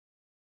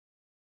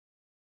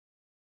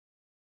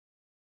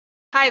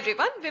Hi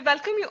everyone, we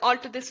welcome you all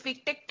to this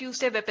Week Tech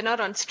Tuesday webinar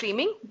on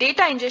streaming,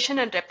 data ingestion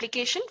and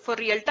replication for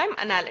real-time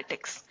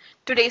analytics.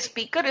 Today's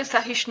speaker is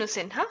Sahishnu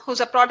Sinha, who's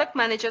a product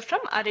manager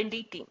from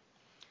R&D team.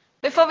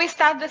 Before we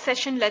start the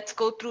session, let's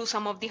go through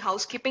some of the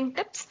housekeeping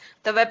tips.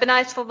 The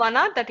webinar is for 1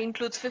 hour that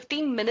includes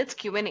 15 minutes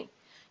Q&A.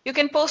 You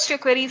can post your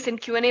queries in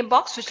Q&A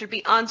box which will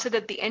be answered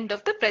at the end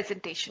of the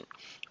presentation.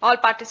 All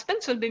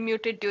participants will be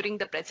muted during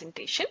the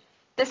presentation.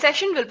 The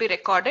session will be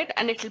recorded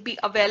and it will be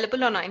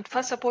available on our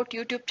Info Support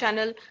YouTube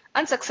channel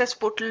and Success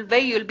Portal where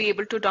you will be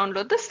able to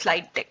download the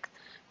slide deck.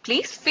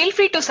 Please feel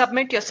free to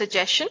submit your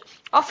suggestion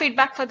or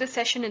feedback for this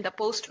session in the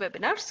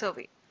post-webinar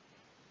survey.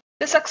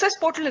 The Success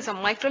Portal is a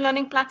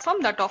micro-learning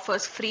platform that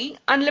offers free,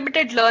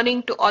 unlimited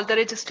learning to all the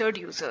registered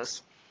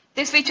users.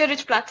 This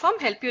feature-rich platform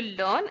helps you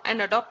learn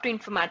and adopt to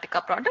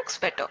Informatica products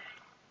better.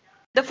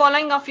 The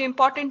following are few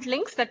important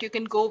links that you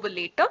can go over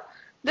later.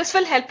 This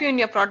will help you in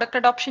your product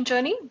adoption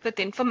journey with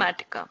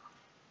Informatica.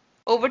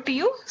 Over to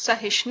you,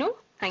 Sahishnu.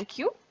 Thank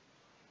you.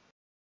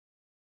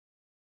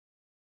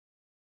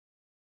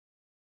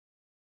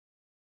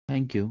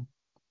 Thank you.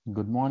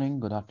 Good morning,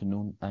 good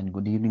afternoon, and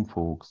good evening,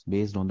 folks,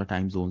 based on the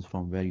time zones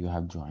from where you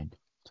have joined.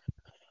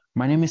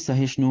 My name is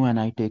Sahishnu, and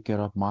I take care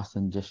of mass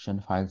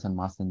ingestion files and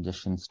mass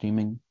ingestion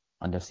streaming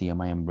under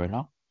CMI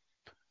umbrella.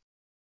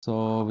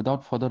 So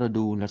without further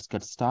ado, let's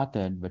get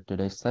started with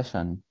today's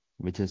session,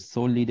 which is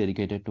solely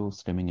dedicated to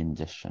streaming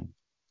ingestion.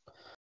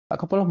 A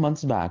couple of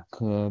months back,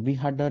 we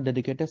had a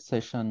dedicated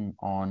session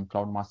on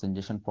cloud mass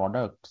ingestion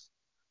products,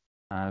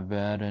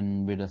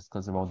 wherein we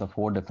discussed about the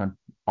 4 different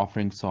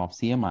offerings of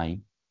CMI.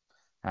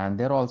 And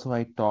there also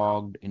I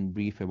talked in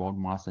brief about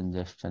mass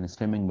ingestion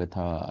streaming with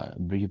a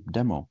brief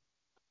demo.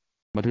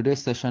 But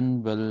today's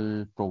session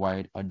will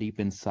provide a deep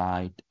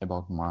insight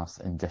about mass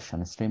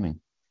ingestion streaming.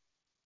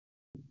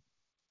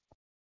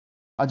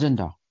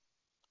 Agenda.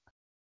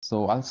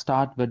 So I'll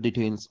start with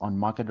details on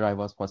market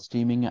drivers for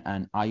streaming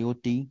and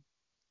IoT.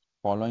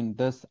 Following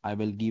this, I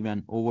will give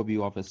an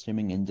overview of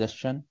streaming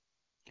ingestion.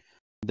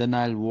 Then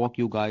I'll walk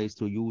you guys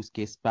through use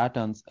case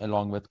patterns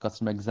along with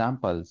customer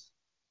examples.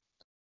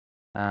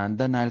 And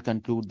then I'll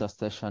conclude the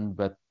session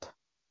with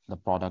the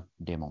product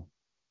demo.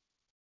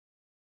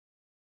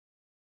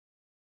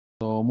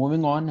 So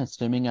moving on,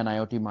 streaming and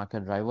IoT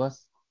market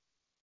drivers.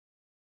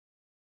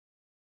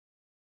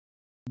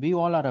 We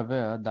all are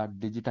aware that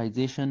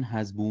digitization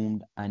has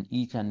boomed and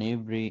each and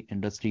every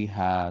industry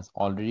has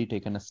already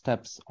taken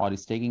steps or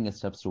is taking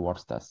steps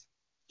towards this.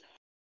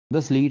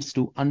 This leads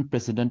to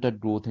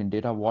unprecedented growth in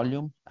data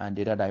volume and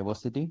data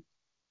diversity.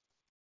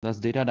 Thus,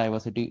 data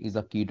diversity is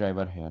a key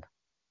driver here.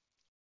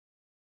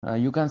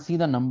 You can see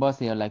the numbers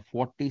here, like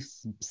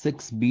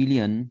 46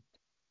 billion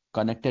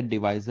connected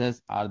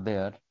devices are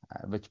there,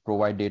 which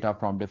provide data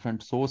from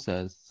different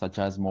sources such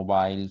as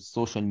mobile,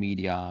 social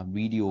media,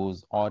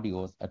 videos,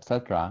 audios,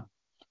 etc.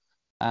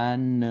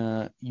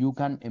 And you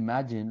can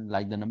imagine,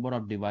 like, the number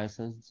of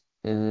devices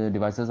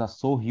are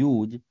so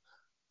huge,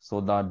 so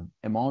the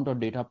amount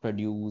of data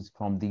produced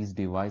from these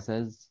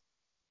devices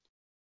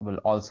will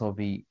also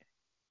be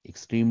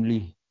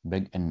extremely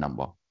big in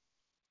number.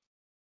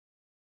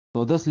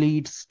 So this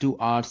leads to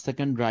our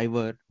second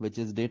driver, which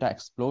is data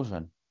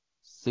explosion.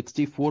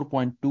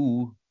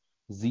 64.2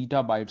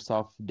 zettabytes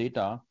of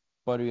data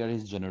per year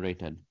is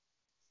generated.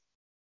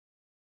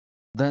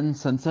 Then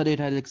sensor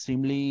data is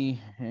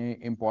extremely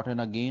important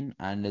again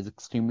and is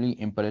extremely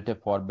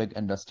imperative for big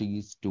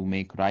industries to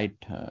make right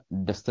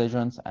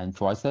decisions and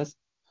choices.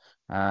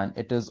 And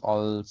it is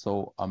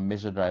also a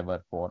major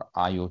driver for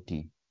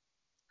IoT.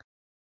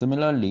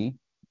 Similarly,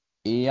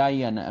 AI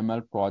and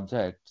ML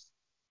projects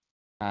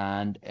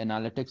and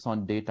analytics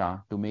on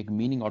data to make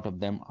meaning out of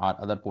them are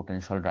other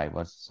potential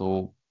drivers.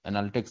 So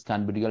analytics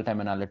can be real-time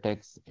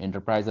analytics,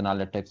 enterprise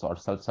analytics, or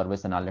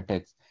self-service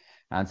analytics.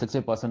 And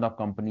 60% of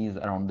companies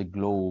around the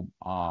globe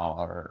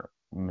are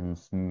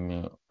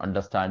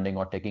understanding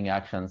or taking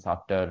actions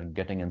after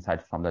getting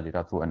insights from the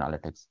data through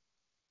analytics.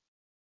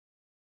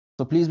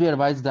 So please be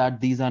advised that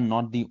these are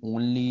not the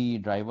only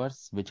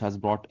drivers which has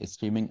brought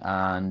streaming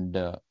and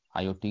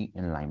IoT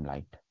in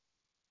limelight.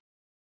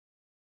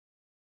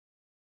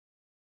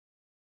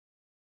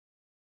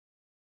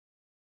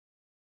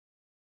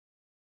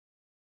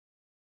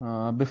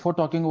 Before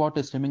talking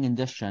about streaming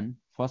ingestion,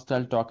 first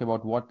I'll talk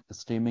about what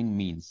streaming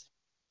means.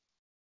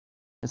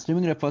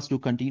 Streaming refers to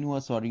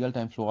continuous or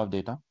real-time flow of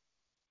data.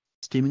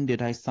 Streaming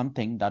data is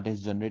something that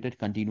is generated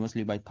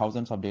continuously by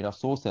thousands of data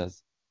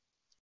sources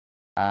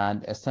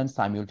and is sent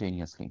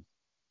simultaneously.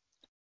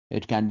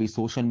 It can be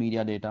social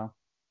media data,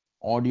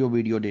 audio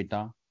video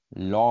data,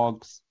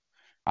 logs,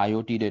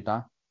 IoT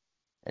data,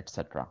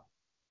 etc.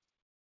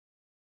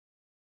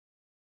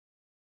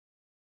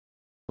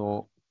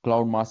 So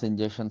cloud mass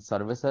ingestion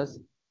services.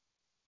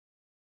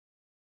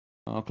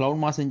 Cloud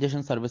mass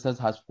ingestion services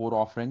has 4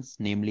 offerings,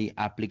 namely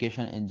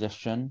application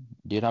ingestion,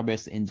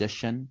 database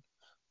ingestion,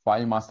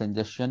 file mass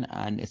ingestion,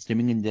 and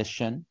streaming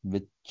ingestion,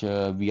 which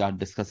we are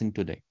discussing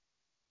today.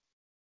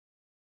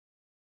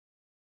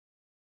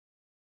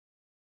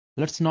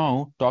 Let's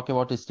now talk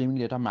about streaming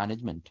data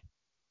management.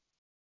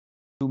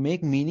 To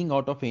make meaning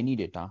out of any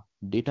data,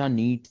 data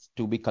needs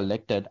to be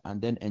collected and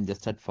then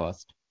ingested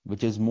first,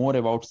 which is more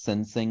about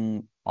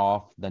sensing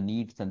of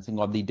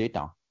the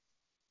data.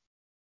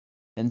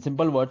 In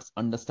simple words,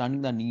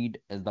 understanding the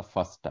need is the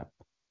first step.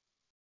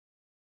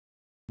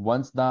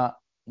 Once the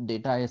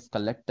data is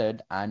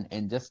collected and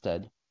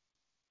ingested,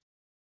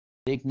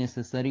 take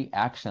necessary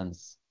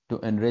actions to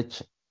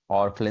enrich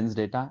or cleanse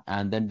data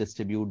and then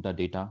distribute the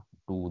data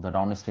to the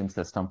downstream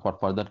system for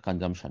further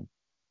consumption.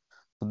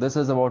 So this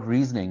is about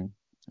reasoning,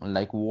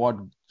 like what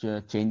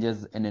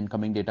changes in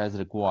incoming data is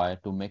required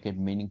to make it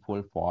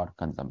meaningful for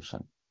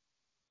consumption.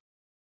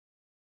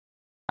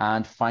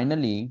 And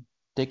finally,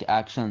 take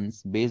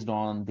actions based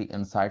on the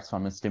insights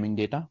from streaming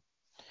data.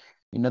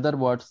 In other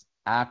words,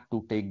 act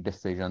to take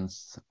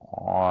decisions,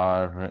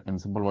 or in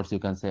simple words, you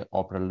can say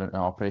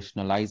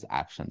operationalize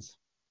actions.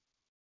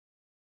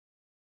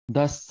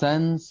 The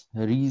sense,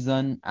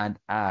 reason, and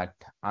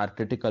act are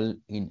critical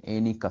in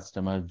any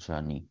customer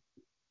journey.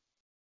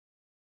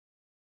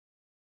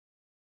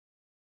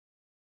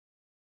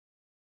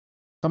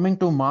 Coming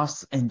to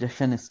mass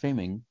ingestion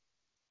streaming,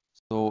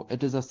 so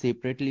it is a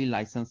separately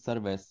licensed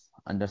service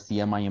under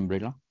CMI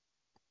umbrella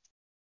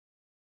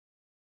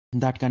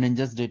that can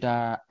ingest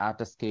data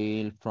at a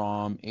scale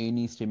from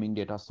any streaming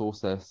data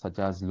sources such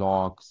as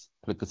logs,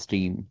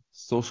 clickstream,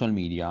 social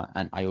media,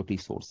 and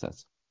IoT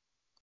sources.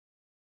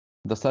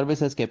 The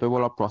service is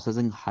capable of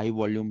processing high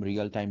volume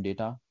real-time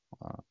data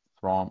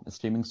from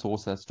streaming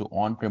sources to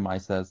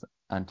on-premises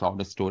and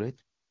cloud storage.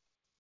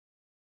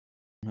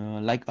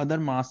 Like other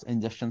mass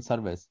ingestion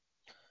service,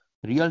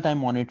 real-time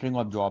monitoring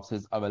of jobs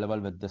is available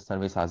with this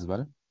service as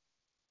well.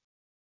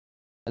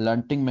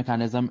 Alerting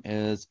mechanism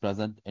is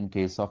present in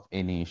case of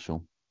any issue.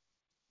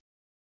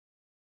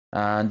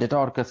 And data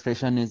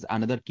orchestration is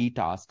another key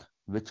task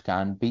which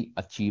can be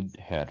achieved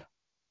here.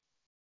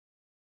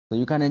 So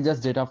you can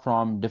ingest data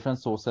from different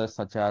sources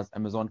such as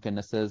Amazon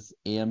Kinesis,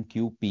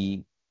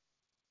 AMQP,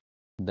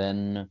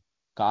 then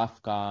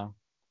Kafka,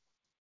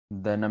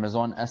 then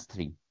Amazon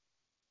S3.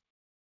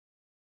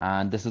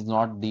 And this is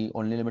not the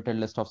only limited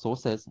list of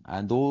sources.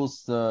 And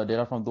those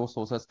data from those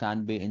sources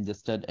can be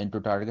ingested into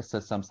target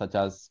systems such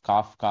as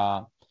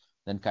Kafka,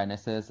 then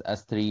Kinesis,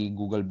 S3,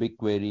 Google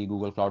BigQuery,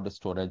 Google Cloud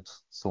Storage,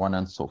 so on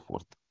and so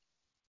forth.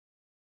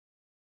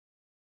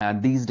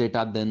 And these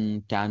data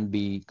then can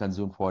be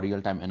consumed for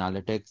real-time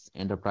analytics,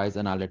 enterprise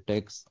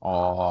analytics,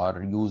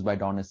 or used by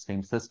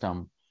downstream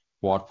system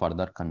for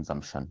further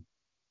consumption.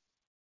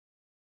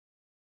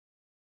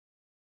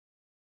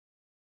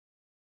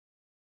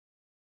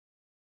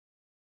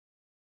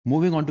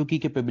 Moving on to key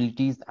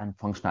capabilities and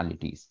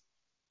functionalities.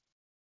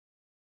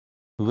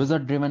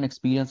 Wizard-driven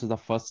experience is the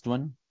first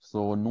one,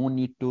 so no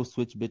need to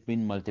switch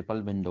between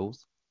multiple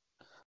windows.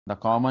 The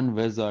common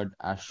wizard,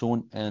 as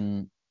shown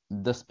in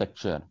this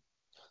picture,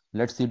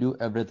 lets you do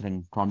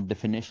everything from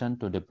definition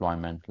to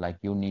deployment. Like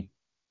you need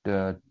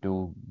to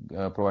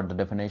provide the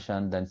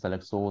definition, then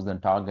select source,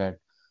 then target.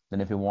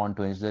 Then if you want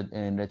to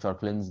enrich or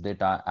cleanse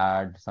data,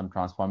 add some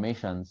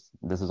transformations.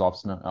 This is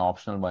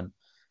optional one.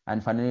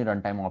 And finally,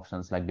 runtime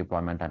options like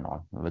deployment and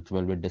all, which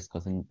we'll be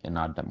discussing in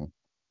our demo.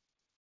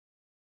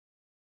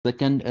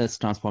 Second is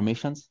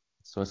transformations.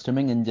 So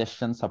streaming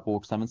ingestion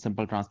supports 7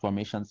 simple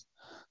transformations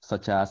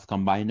such as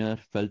combiner,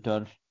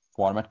 filter,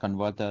 format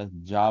converter,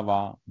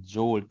 Java,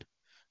 Jolt,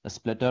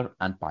 splitter,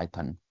 and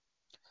Python.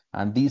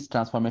 And these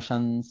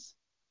transformations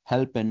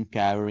help in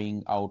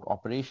carrying out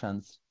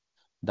operations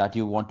that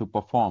you want to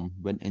perform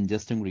when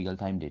ingesting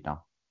real-time data.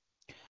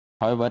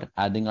 However,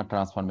 adding a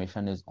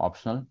transformation is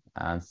optional,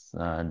 as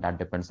that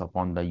depends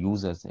upon the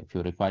users. If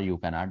you require, you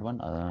can add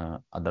one.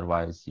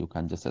 Otherwise, you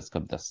can just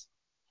skip this.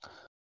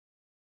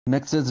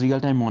 Next is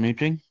real-time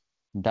monitoring.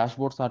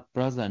 Dashboards are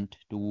present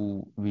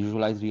to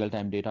visualize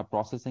real-time data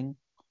processing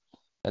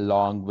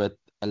along with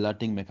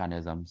alerting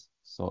mechanisms.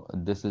 So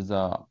this is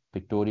a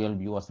pictorial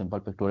view, a simple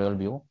pictorial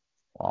view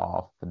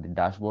of the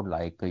dashboard.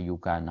 Like you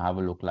can have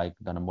a look like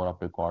the number of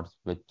records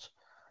which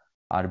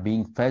are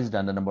being fetched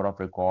and the number of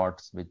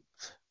records which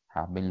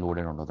have been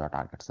loaded onto the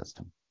target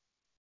system.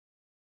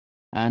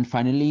 And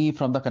finally,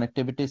 from the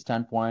connectivity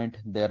standpoint,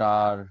 there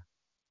are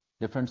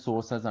different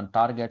sources and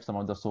targets. Some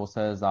of the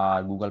sources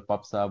are Google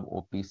PubSub,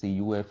 OPC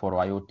UA for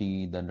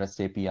IoT, then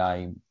REST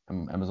API,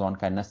 Amazon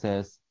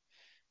Kinesis,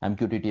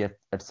 MQTT,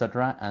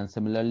 etc. And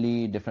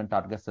similarly, different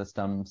target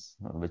systems,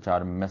 which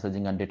are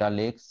messaging and data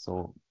lakes.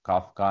 So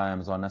Kafka,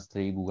 Amazon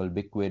S3, Google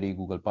BigQuery,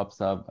 Google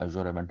PubSub,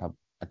 Azure Event Hub,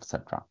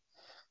 etc.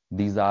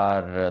 These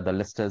are, the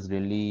list is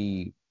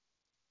really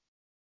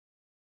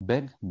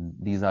big.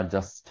 These are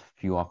just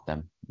few of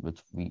them,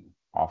 which we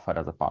offer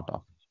as a part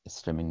of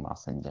streaming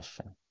mass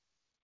ingestion.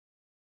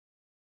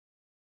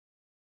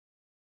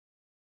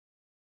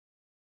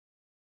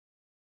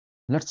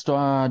 Let's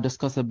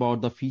discuss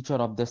about the feature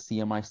of this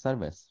CMI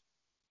service.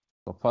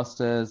 So first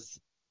is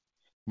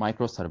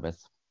microservice.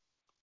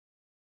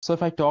 So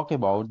if I talk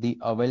about the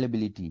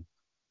availability,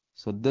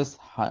 so this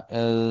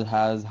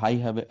has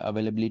high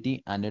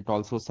availability and it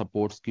also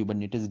supports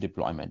Kubernetes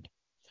deployment.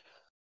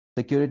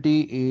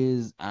 Security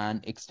is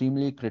an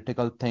extremely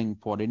critical thing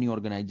for any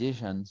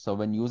organization. So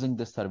when using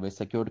this service,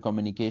 secure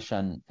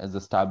communication is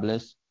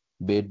established,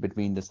 be it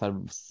between the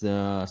service,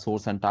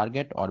 source and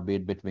target, or be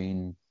it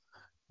between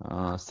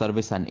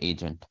service and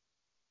agent.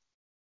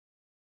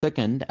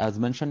 Second, as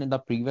mentioned in the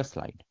previous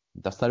slide,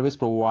 the service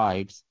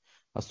provides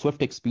a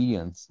swift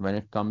experience when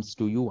it comes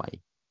to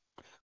UI.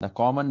 The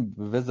common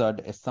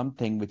wizard is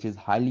something which is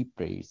highly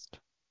praised.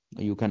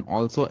 You can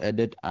also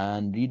edit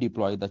and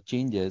redeploy the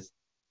changes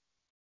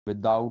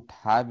without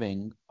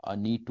having a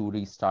need to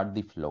restart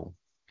the flow.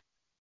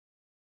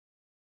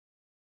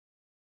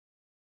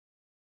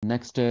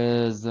 Next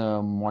is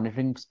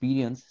monitoring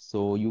experience.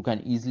 So you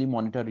can easily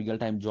monitor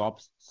real-time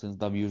jobs since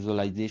the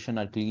visualization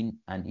are clean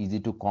and easy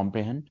to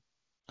comprehend.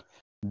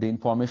 The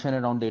information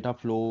around data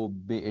flow,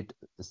 be it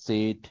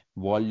state,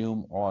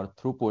 volume, or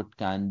throughput,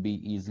 can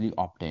be easily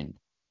obtained.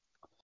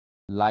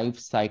 Life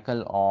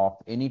cycle of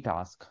any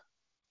task,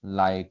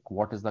 like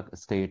what is the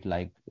state,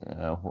 like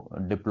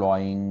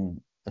deploying,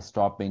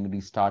 stopping,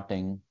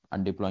 restarting,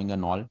 and deploying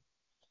and all,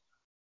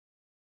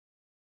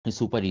 is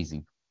super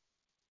easy.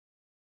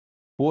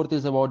 Fourth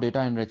is about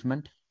data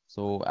enrichment.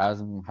 So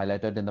as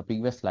highlighted in the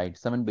previous slide,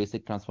 7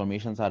 basic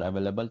transformations are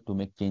available to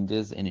make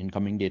changes in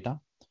incoming data.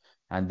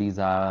 And these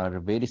are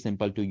very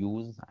simple to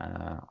use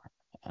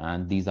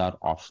and these are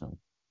optional.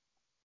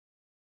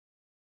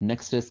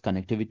 Next is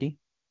connectivity.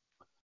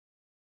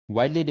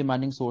 Widely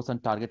demanding source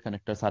and target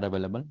connectors are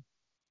available.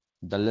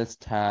 The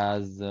list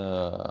has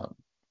the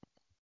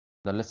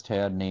list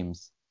here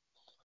names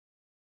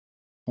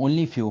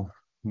only few,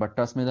 but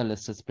trust me, the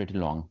list is pretty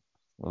long.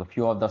 So a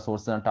few of the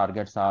sources and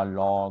targets are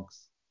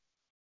logs,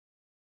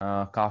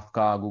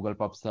 Kafka, Google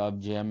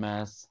PubSub,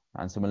 JMS,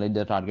 and similarly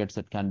the targets,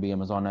 it can be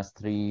Amazon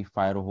S3,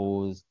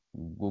 Firehose,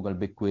 Google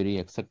BigQuery,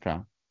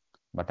 etc.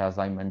 But as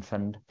I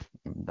mentioned,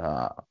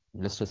 the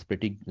list is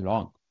pretty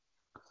long.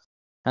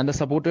 And the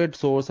supported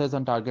sources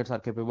and targets are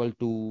capable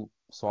to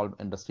solve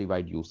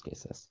industry-wide use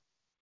cases.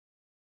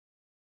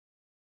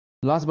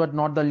 Last but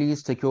not the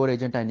least, secure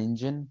agent and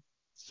engine.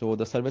 So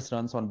the service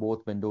runs on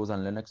both Windows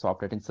and Linux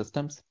operating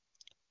systems.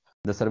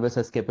 The service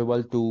is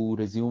capable to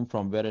resume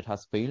from where it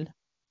has failed.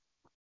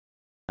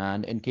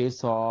 And in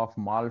case of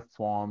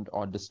malformed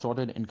or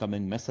distorted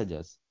incoming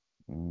messages,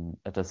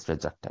 it is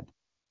rejected.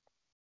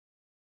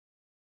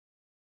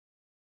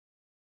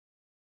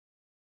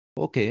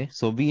 Okay,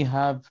 so we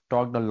have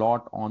talked a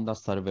lot on the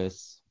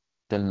service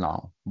till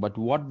now, but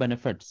what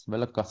benefits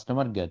will a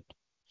customer get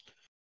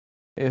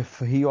if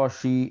he or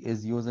she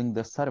is using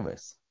this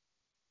service?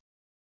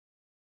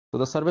 So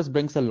the service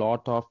brings a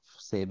lot of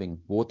saving,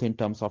 both in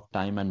terms of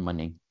time and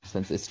money,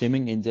 since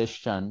streaming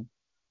ingestion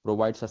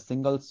provides a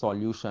single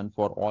solution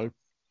for all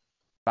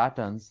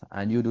patterns,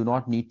 and you do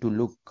not need to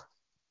look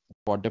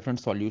for different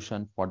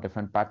solution for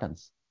different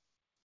patterns.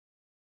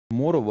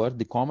 Moreover,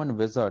 the common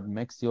wizard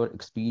makes your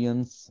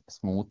experience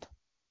smooth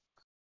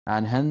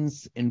and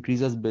hence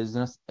increases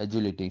business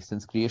agility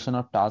since creation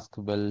of tasks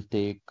will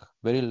take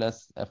very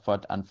less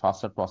effort and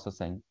faster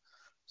processing.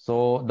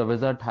 So the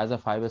wizard has a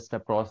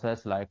 5-step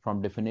process, like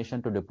from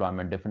definition to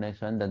deployment: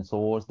 definition, then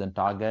source, then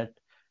target,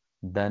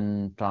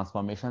 then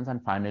transformations,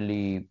 and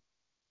finally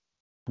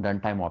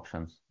runtime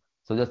options.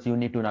 So just you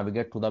need to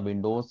navigate to the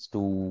windows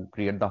to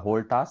create the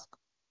whole task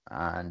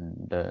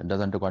and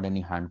doesn't require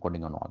any hand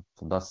coding and all.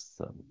 So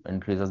thus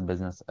increases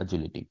business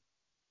agility.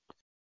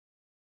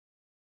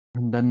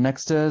 The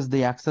next is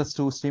the access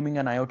to streaming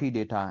and IoT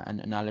data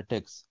and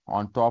analytics.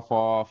 On top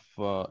of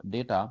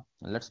data,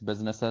 lets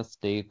businesses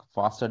take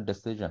faster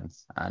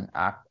decisions and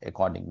act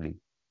accordingly.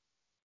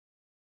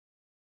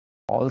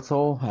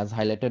 Also, as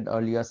highlighted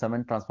earlier,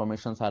 7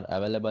 transformations are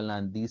available,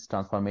 and these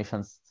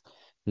transformations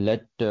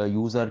let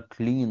user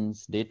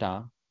cleans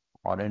data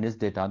or enrich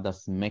data,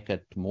 thus make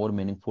it more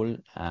meaningful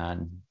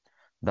and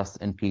thus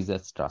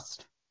increases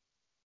trust.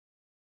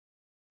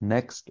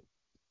 Next,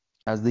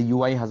 as the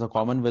UI has a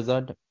common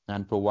wizard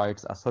and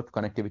provides a swift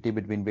connectivity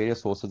between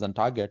various sources and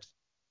targets,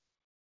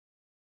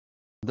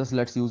 this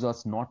lets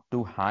users not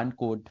to hand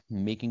code,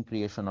 making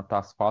creation of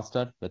tasks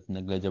faster with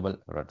negligible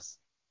errors.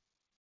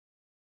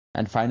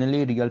 And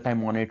finally,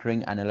 real-time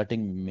monitoring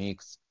analytic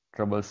makes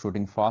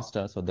troubleshooting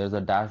faster. So there's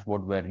a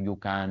dashboard where you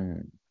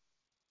can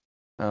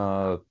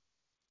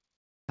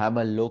have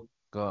a look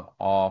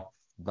of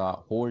the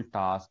whole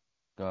task,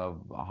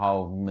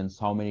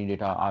 how many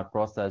data are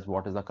processed,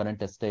 what is the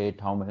current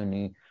state,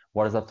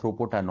 what is the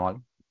throughput and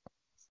all.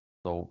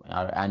 So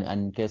and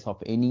in case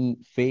of any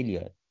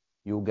failure,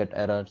 you get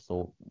error.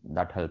 So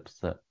that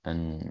helps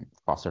in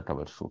faster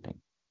troubleshooting.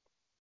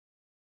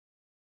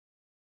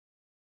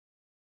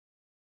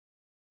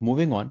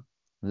 Moving on,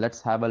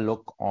 let's have a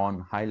look on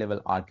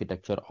high-level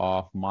architecture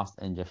of mass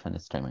ingestion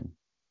streaming.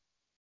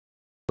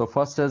 So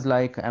first is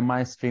like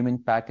MI streaming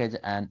package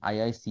and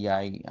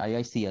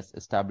IICS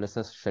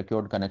establishes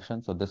secured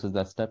connection. So this is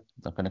the step,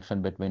 the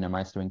connection between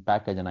MI streaming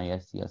package and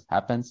IICS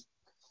happens.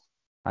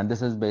 And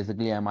this is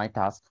basically MI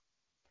task.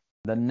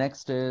 The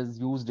next is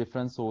use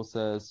different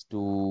sources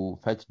to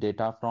fetch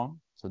data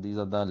from. So these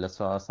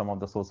are some of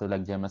the sources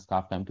like JMS,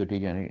 Kafka,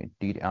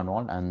 MQTT, and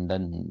all. And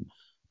then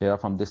data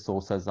from these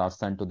sources are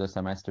sent to the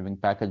semi-streaming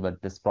package, where it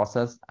is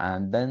processed,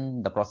 and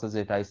then the process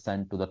data is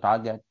sent to the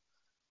target,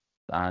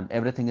 and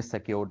everything is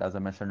secured, as I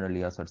mentioned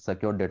earlier. So it's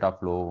secured data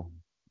flow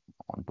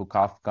onto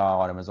Kafka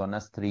or Amazon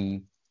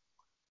S3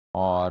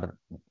 or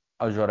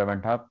Azure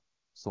Event Hub,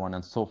 so on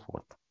and so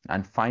forth.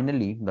 And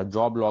finally, the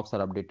job logs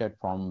are updated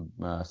from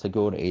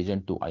secure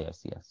agent to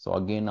IICS. So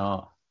again,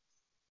 a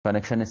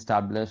connection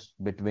established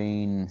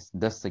between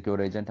this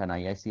secure agent and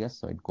IICS.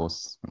 So it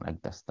goes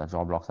like this. The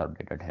job logs are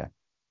updated here.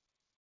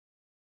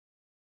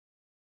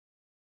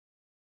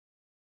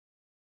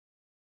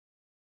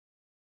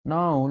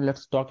 Now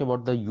let's talk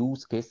about the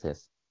use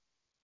cases.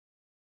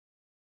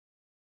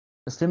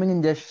 The streaming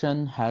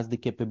ingestion has the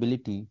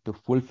capability to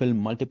fulfill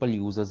multiple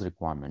users'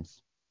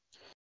 requirements.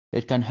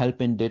 It can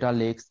help in data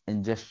lakes,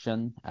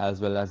 ingestion,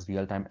 as well as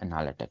real-time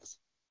analytics.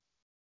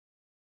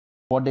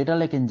 For data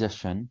lake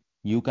ingestion,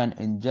 you can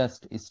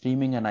ingest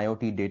streaming and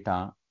IoT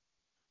data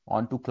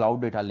onto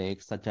cloud data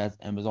lakes such as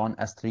Amazon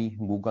S3,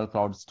 Google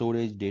Cloud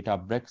Storage,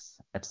 Databricks,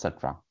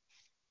 etc.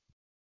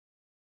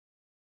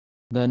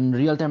 Then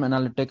real-time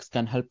analytics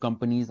can help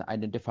companies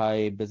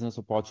identify business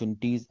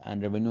opportunities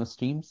and revenue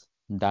streams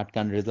that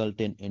can result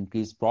in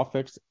increased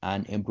profits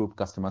and improved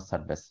customer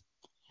service.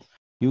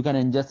 You can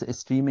ingest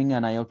streaming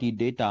and IoT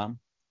data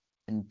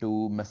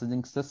into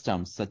messaging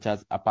systems such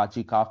as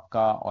Apache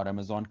Kafka or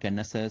Amazon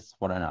Kinesis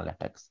for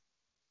analytics.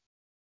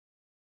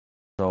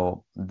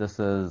 So this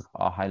is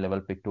a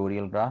high-level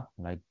pictorial graph.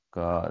 Like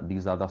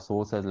these are the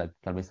sources, like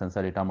can be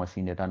sensor data,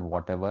 machine data, and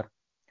whatever.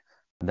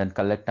 Then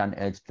collect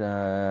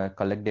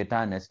data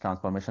and edge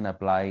transformation,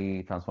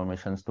 apply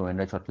transformations to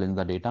enrich or cleanse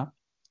the data.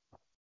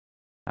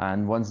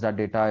 And once that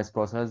data is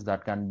processed,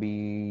 that can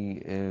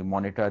be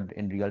monitored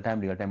in real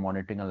time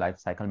monitoring and life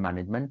cycle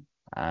management.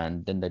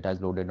 And then data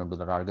is loaded onto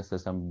the target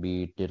system,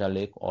 be it data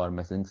lake or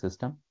messaging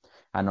system.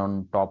 And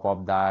on top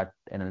of that,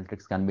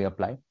 analytics can be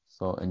applied.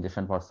 So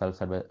ingestion for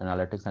self-service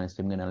analytics and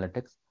streaming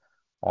analytics,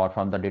 or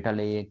from the data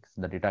lakes,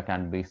 the data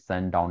can be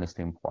sent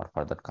downstream for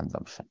further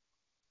consumption.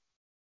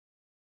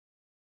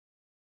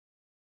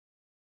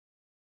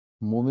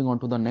 Moving on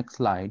to the next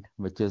slide,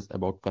 which is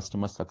about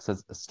customer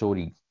success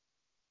stories.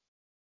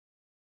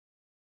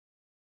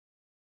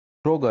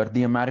 Kroger,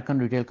 the American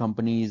retail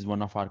company, is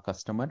one of our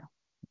customers,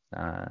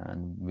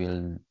 and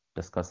we'll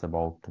discuss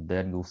about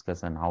their use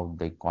case and how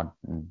they got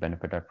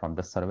benefited from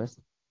this service.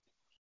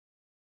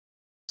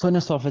 So in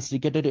a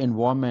sophisticated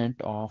environment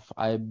of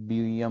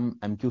IBM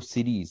MQ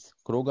series,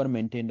 Kroger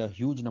maintained a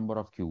huge number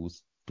of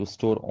queues to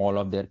store all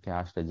of their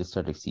cash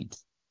register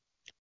receipts.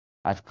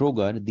 At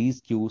Kroger,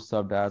 these queues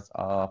served as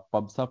a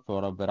pub sub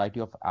for a variety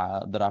of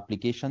other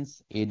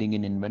applications, aiding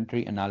in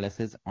inventory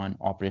analysis and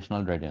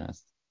operational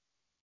readiness.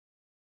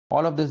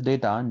 All of this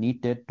data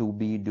needed to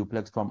be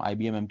duplexed from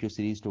IBM MQ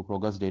series to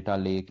Kroger's data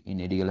lake in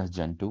ADLS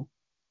Gen 2.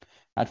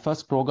 At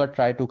first, Kroger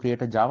tried to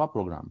create a Java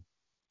program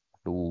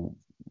to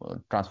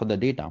transfer the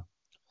data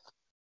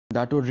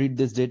that would read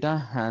this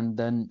data and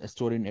then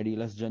store in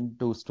ADLS Gen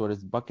 2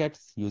 storage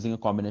buckets using a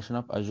combination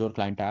of Azure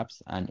Client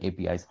Apps and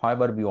APIs.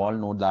 However, we all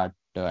know that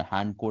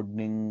hand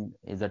coding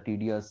is a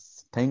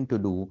tedious thing to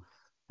do,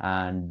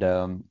 and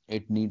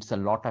it needs a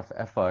lot of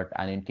effort.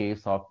 And in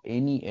case of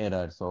any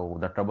error, so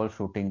the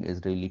troubleshooting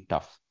is really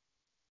tough.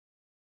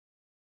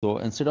 So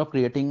instead of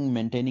creating,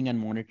 maintaining, and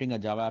monitoring a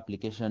Java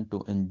application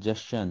to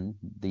ingestion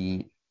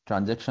the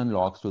transaction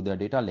logs to their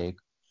data lake,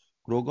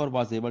 Kroger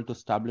was able to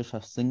establish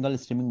a single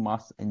streaming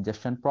mass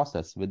ingestion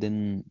process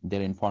within their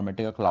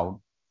Informatica cloud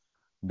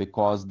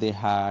because they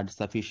had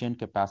sufficient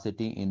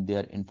capacity in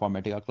their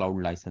Informatica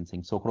cloud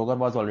licensing. So Kroger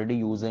was already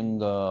using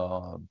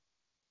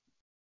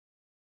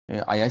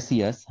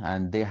IICS,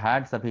 and they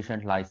had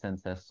sufficient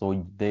licenses.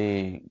 So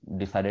they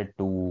decided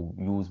to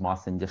use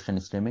mass ingestion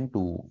streaming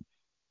to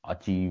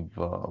achieve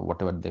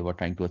whatever they were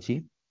trying to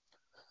achieve.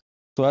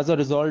 So as a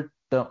result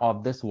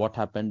of this, what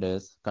happened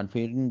is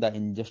configuring the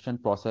ingestion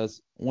process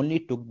only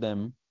took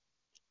them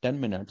 10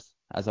 minutes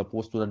as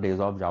opposed to the days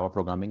of Java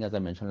programming, as I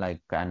mentioned,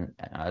 like, and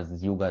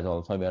as you guys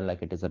also aware,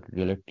 like it is a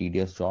really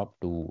tedious job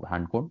to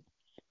hand code.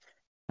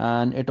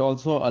 And it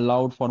also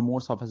allowed for more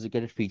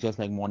sophisticated features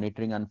like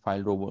monitoring and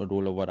file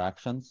rollover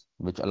actions,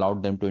 which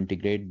allowed them to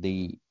integrate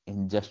the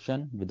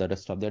ingestion with the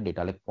rest of their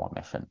data lake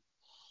formation.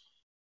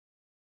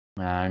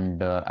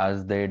 And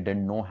as they did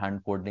no hand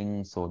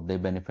coding, so they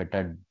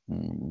benefited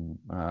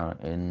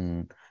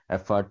in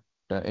effort,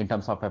 in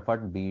terms of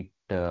effort, be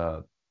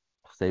it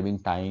saving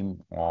time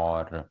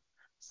or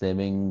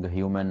saving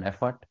human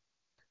effort.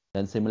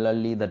 Then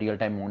similarly, the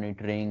real-time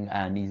monitoring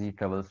and easy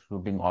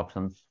troubleshooting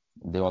options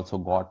they also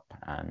got,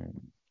 and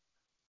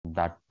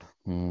that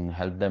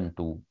helped them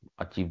to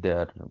achieve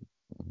their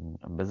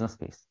business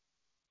case.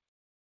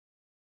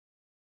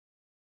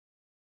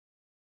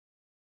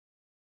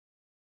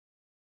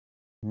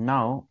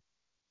 Now,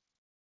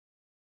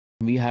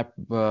 we have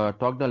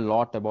talked a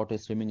lot about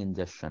streaming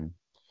ingestion.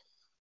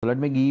 So let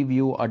me give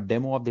you a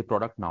demo of the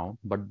product now.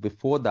 But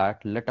before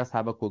that, let us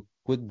have a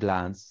quick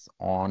glance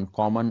on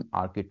common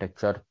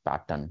architecture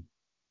pattern.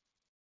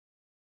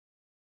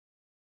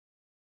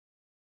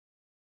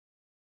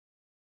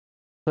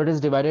 So it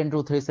is divided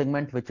into three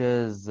segments, which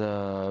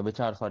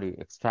are sorry,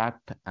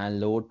 extract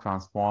and load,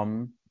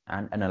 transform,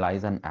 and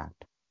analyze and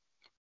act.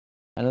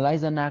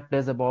 Analyze and act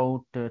is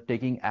about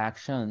taking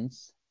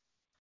actions,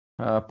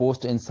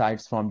 post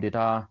insights from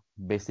data.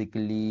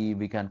 Basically,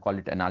 we can call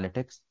it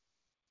analytics.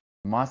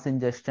 Mass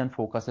ingestion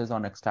focuses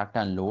on extract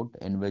and load,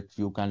 in which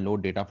you can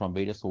load data from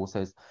various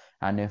sources,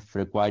 and if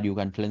required, you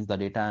can cleanse the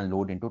data and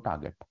load into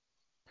target.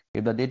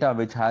 If the data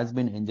which has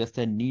been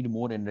ingested need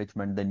more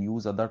enrichment, then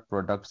use other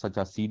products such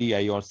as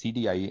CDI or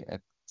CDI,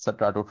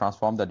 etc., to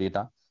transform the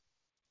data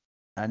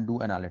and do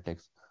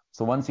analytics.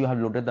 So once you have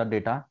loaded the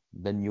data,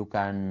 then you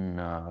can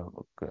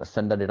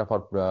send the data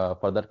for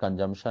further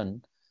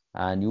consumption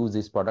and use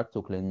this product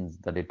to cleanse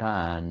the data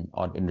and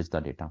or enrich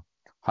the data.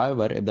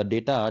 However, if the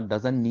data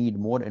doesn't need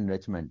more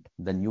enrichment,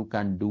 then you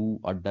can do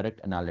a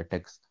direct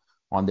analytics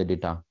on the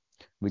data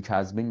which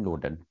has been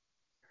loaded.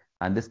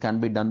 And this can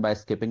be done by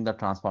skipping the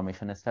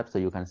transformation step. So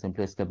you can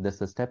simply skip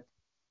this step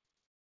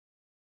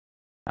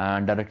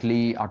and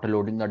directly after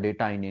loading the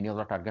data in any of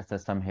the target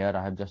system. Here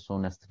I have just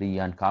shown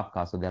S3 and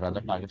Kafka, so there are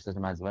other target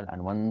system as well.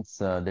 And once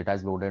data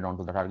is loaded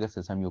onto the target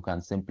system, you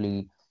can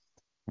simply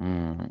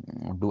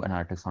do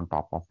analytics on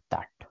top of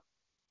that.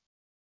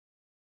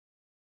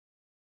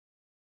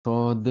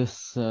 So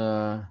this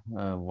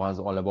was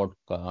all about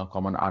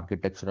common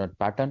architectural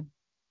pattern.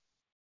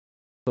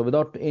 So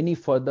without any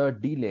further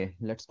delay,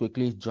 let's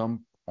quickly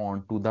jump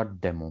on to the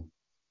demo.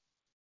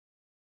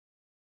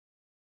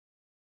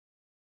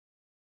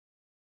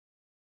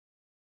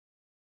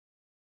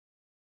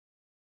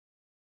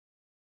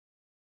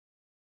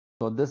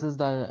 So this is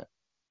the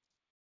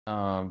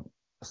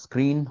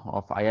screen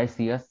of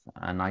IICS,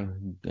 and I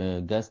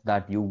guess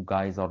that you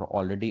guys are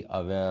already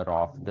aware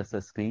of this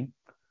screen.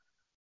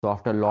 So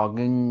after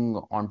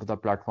logging onto the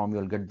platform,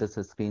 you'll get this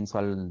screen. So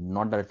I'll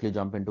not directly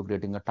jump into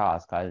creating a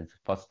task. I'll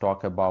first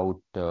talk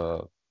about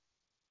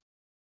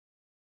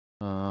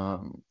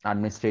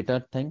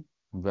administrator thing,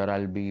 where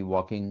I'll be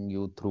walking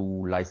you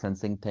through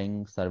licensing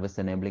thing, service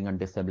enabling and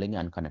disabling,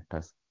 and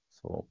connectors.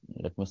 So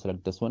let me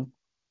select this one.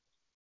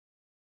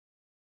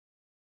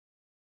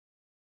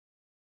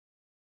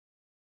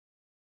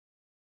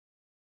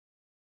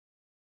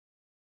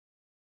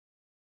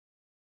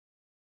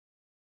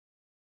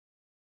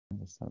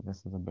 The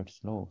service is a bit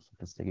slow, so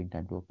it's taking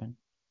time to open.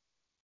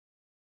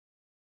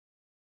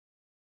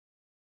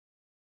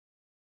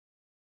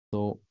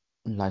 So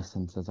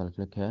licenses, I'll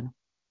click here.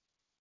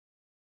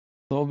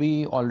 So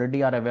we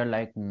already are aware,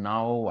 like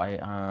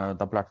now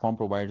the platform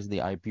provides the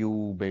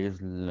IPU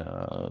based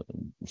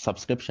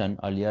subscription.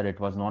 Earlier it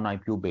was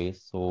non-IPU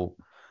based. So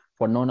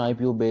for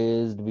non-IPU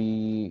based,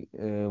 we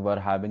were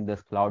having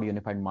this cloud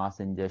unified mass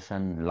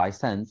ingestion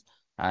license,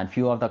 and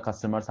few of the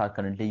customers are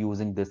currently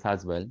using this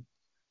as well.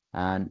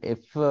 And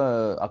if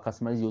a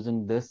customer is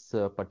using this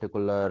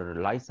particular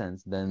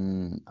license,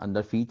 then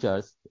under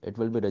features, it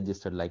will be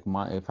registered. Like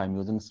if I'm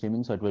using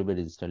streaming, so it will be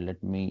registered.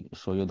 Let me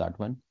show you that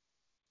one.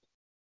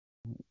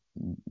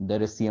 There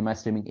is CMI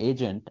streaming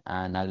agent,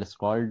 and I'll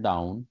scroll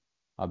down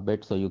a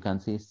bit so you can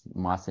see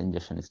mass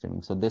ingestion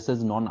streaming. So this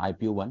is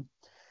non-IPU one.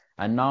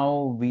 And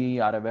now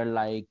we are aware,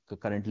 like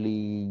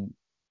currently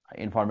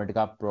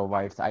Informatica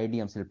provides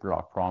IDMC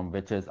platform,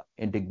 which is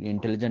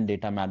Intelligent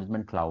Data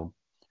Management Cloud.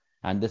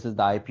 And this is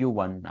the IPU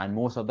one. And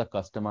most of the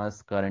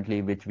customers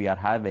currently, which we are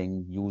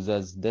having,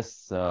 uses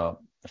this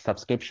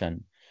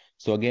subscription.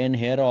 So again,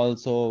 here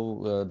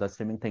also the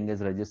streaming thing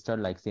is registered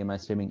like CMI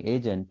streaming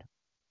agent.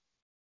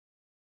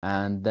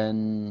 And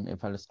then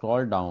if I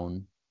scroll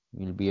down,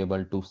 you'll be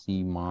able to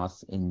see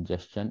mass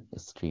ingestion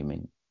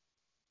streaming.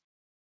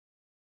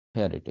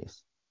 Here it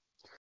is.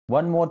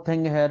 One more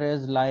thing here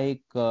is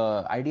like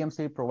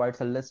IDMC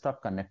provides a list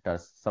of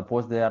connectors.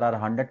 Suppose there are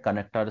 100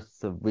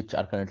 connectors which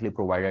are currently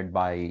provided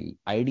by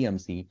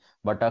IDMC,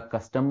 but a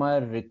customer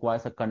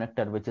requires a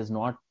connector which is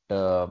not,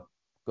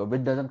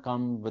 which doesn't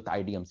come with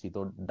IDMC.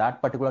 So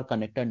that particular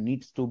connector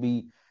needs to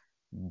be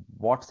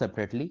bought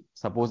separately.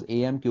 Suppose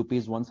AMQP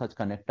is one such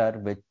connector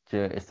which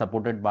is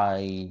supported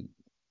by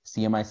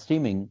CMI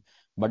streaming,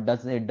 but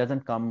it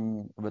doesn't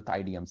come with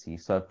IDMC.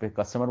 So if a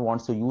customer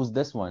wants to use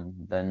this one,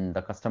 then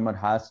the customer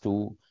has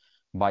to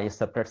buy a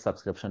separate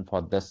subscription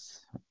for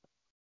this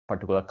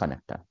particular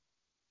connector.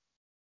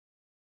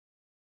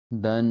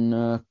 Then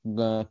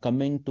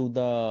coming to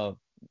the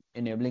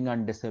enabling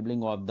and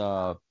disabling of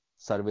the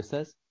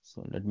services.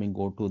 So let me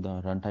go to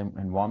the runtime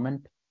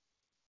environment.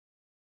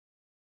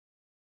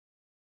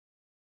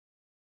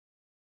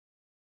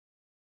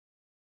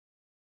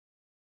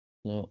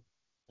 So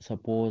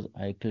suppose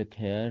I click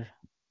here,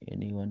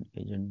 anyone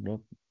agent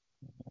group.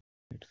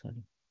 Wait, sorry.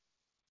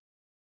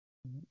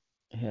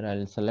 Here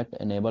I'll select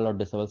enable or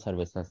disable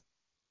services.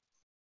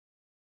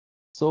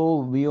 So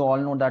we all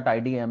know that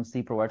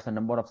IDMC provides a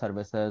number of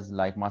services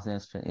like mass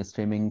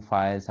streaming,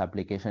 files,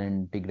 application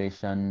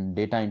integration,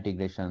 data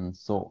integration.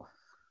 So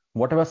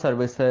whatever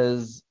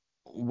services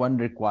one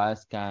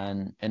requires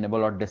can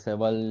enable or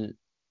disable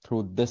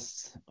through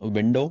this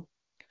window.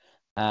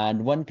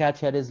 And one catch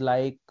here is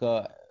like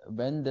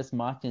when this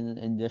mass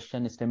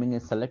ingestion streaming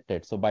is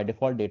selected, so by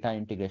default data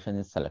integration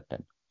is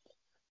selected.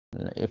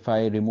 If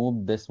I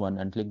remove this one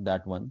and click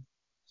that one,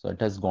 so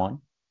it has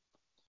gone.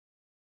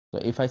 So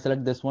if I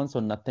select this one, so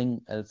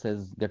nothing else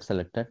gets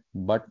selected.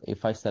 But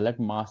if I select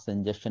mass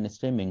ingestion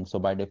streaming, so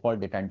by default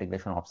data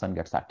integration option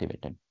gets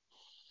activated.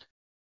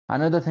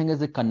 Another thing is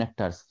the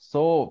connectors.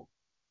 So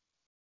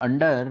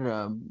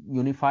under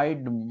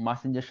unified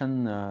mass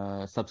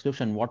ingestion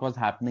subscription, what was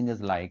happening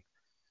is like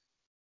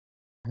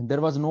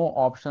there was no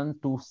option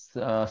to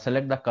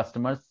select the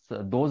customers,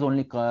 those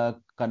only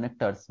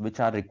connectors which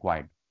are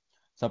required.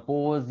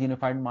 Suppose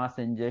unified mass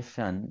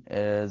ingestion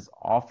is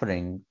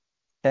offering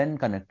 10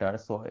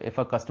 connectors. So if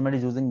a customer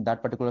is using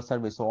that particular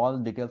service, so all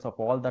details of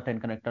all the 10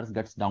 connectors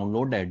gets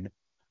downloaded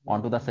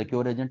onto the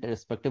secure agent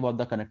irrespective of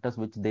the connectors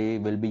which they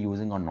will be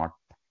using or not.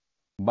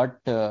 But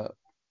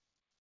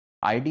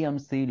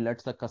IDMC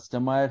lets the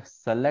customer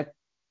select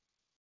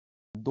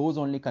those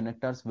only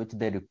connectors which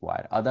they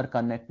require. Other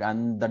connect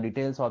and the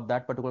details of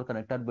that particular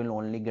connector will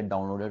only get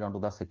downloaded onto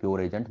the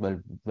secure agent,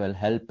 will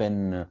help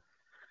in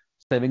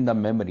saving the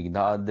memory.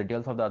 The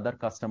details of the other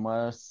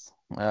customers,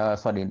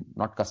 sorry,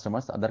 not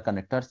customers, other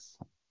connectors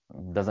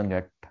doesn't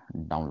get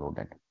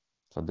downloaded.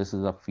 So this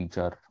is a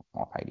feature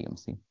of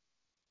IDMC.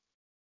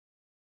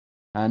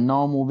 And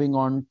now moving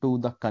on to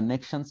the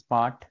connections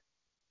part.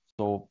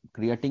 So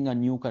creating a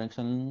new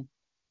connection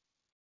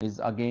is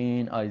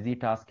again a easy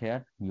task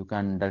here. You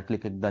can directly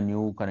click the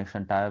new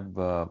connection tab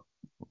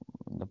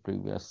in the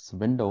previous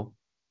window.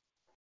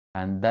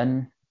 And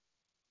then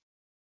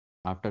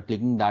after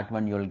clicking that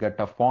one, you'll get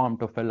a form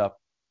to fill up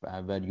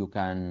where you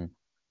can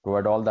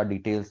provide all the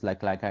details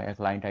like a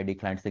client ID,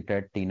 client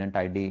secret, tenant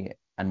ID,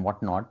 and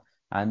whatnot.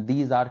 And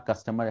these are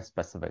customer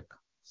specific.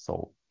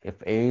 So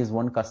if A is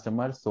one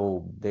customer,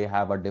 so they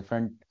have a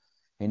different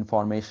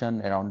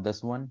information around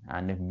this one.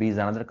 And if B is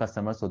another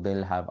customer, so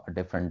they'll have a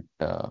different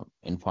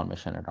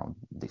information around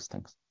these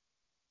things.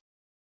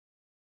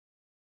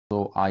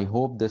 So I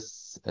hope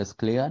this is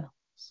clear.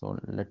 So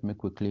let me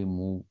quickly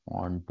move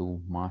on to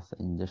mass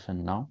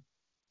ingestion now.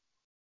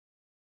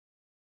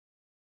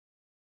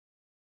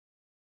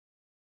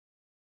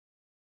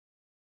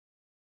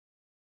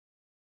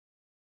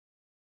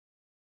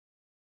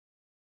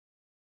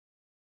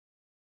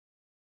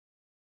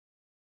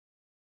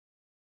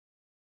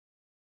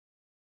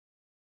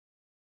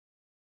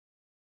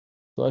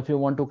 So if you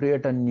want to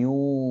create a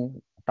new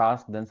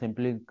task, then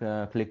simply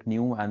click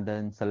new and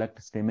then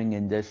select streaming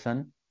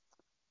ingestion.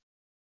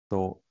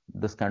 So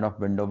this kind of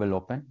window will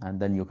open and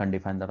then you can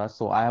define the task.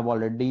 So I have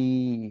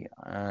already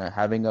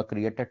having a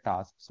created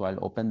task. So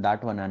I'll open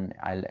that one and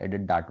I'll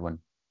edit that one.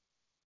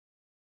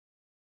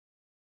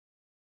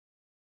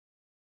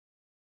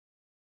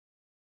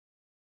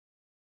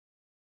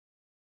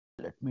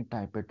 Let me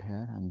type it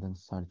here and then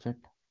search it.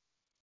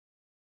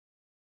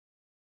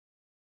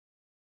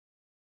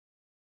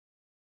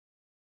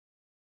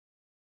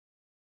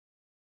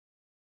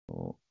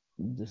 So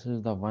this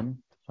is the one.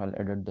 So I'll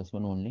edit this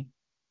one only.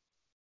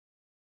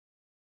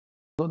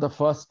 So the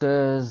first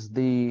is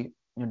the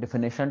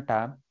definition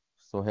tab.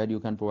 So here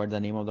you can provide the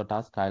name of the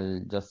task.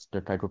 I'll just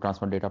try to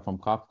transfer data from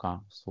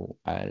Kafka. So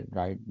I'll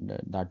write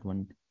that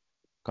one,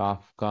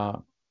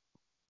 Kafka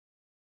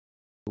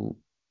to.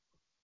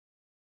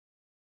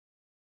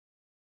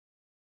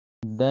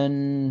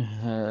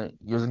 Then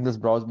using this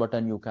browse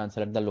button, you can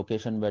select the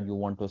location where you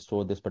want to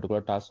store this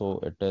particular task.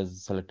 So it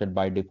is selected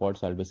by default.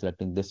 So I'll be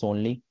selecting this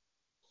only.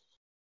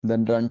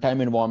 Then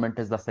runtime environment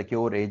is the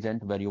secure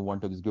agent where you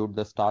want to execute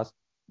this task.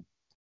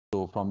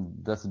 So from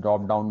this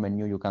drop down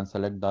menu, you can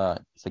select the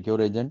secure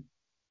agent.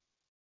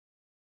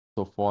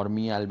 So for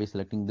me, I'll be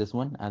selecting this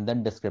one and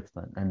then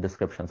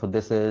description. So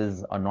this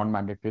is a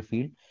non-mandatory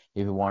field.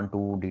 If you want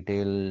to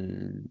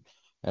detail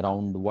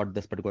around what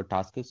this particular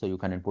task is, so you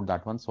can input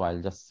that one. So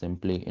I'll just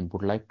simply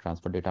input like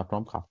transfer data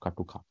from Kafka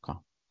to Kafka.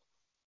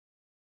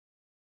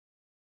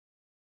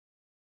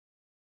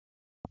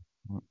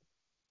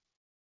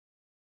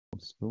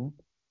 Slow.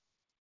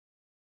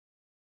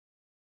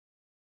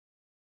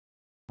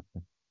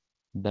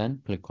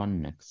 Then click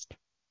on next.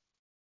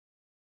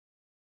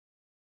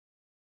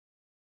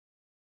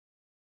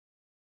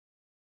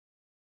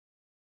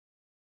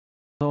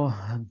 So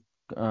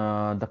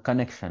the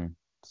connection.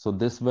 So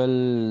this will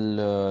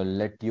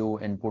let you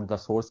input the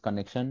source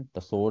connection,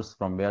 the source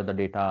from where the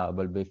data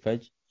will be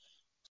fetched.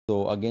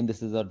 So again,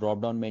 this is a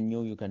drop-down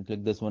menu. You can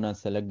click this one and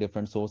select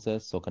different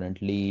sources. So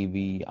currently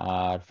we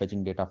are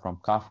fetching data from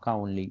Kafka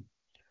only.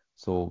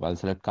 So I'll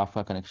select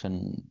Kafka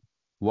connection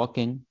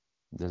working.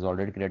 There's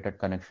already created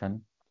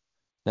connection.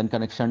 Then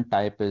connection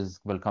type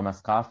will come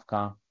as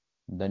Kafka.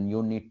 Then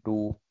you need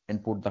to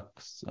input the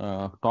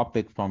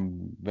topic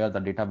from where the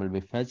data will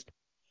be fetched.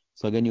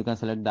 So again, you can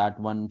select that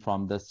one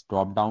from this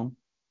drop down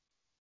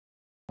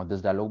or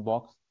this dialog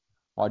box,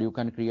 or you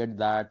can create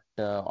that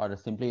or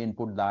simply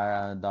input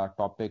the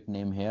topic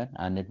name here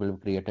and it will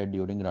be created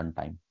during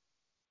runtime.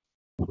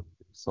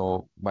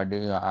 So, but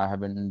I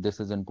haven't, this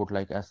is input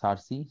like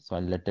SRC, so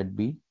I'll let it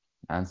be.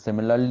 And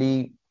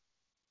similarly,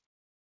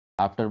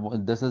 after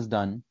this is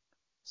done,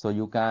 So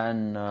you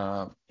can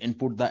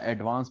input the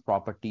advanced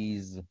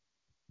properties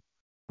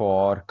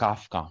for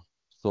Kafka.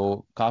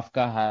 So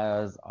Kafka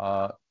has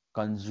a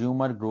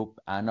consumer group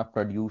and a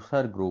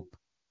producer group.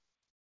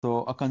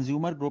 So a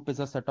consumer group is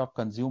a set of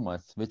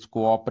consumers which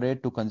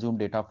cooperate to consume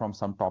data from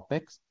some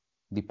topics.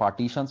 The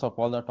partitions of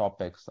all the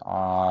topics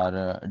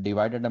are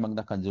divided among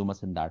the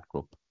consumers in that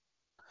group.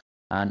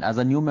 And as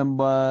a new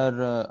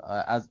member,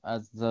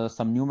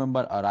 some new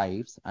member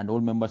arrives and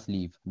old members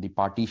leave, the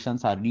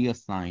partitions are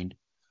reassigned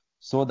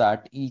so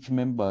that each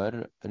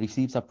member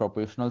receives a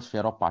proportional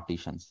share of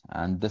partitions.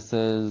 And this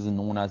is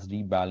known as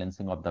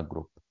rebalancing of the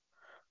group.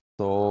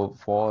 So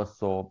for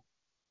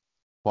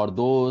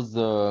those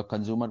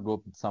consumer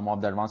group, some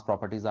of the advanced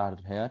properties are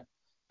here,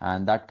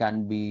 and that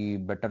can be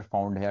better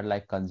found here,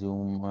 like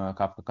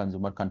Kafka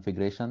consumer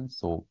configuration.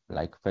 So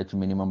like fetch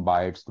minimum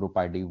bytes, group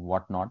ID,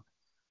 whatnot.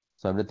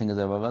 So everything is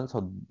available.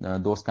 So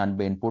those can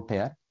be input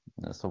here.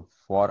 So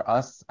for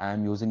us, I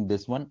am using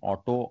this one,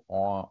 auto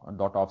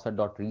dot offset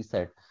dot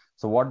reset.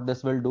 So what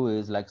this will do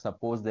is, like,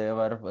 suppose there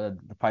were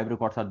 5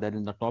 records are there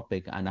in the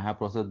topic and I have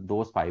processed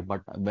those 5,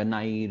 but when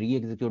I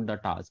re-execute the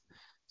task,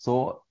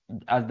 so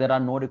as there are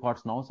no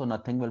records now, so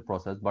nothing will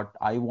process, but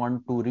I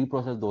want to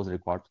reprocess those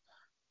records.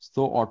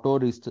 So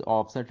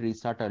offset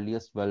restart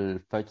earliest will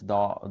fetch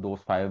those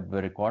 5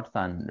 records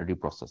and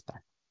reprocess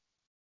that.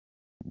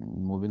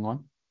 Moving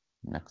on.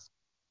 Next.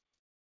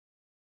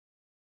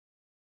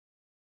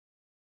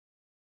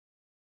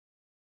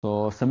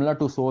 So similar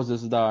to source,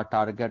 this is the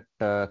target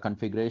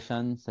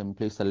configuration.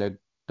 Simply select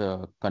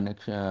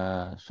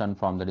connection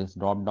from this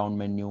drop-down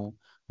menu.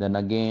 Then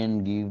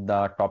again, give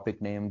the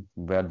topic name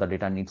where the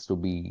data needs to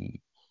be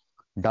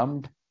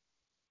dumped.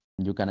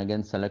 You can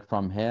again select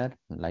from here,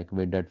 like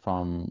we did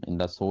from in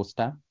the source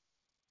tab.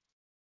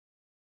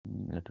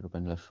 Let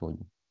me show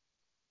you.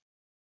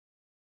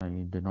 I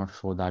did not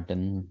show that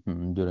in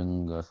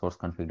during source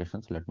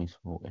configuration, so let me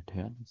show it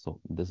here.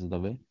 So this is the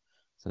way.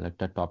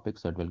 Select a topic,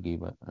 so it will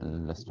give a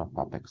list of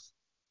topics.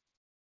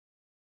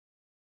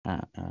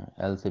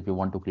 Else, if you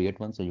want to create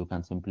one, so you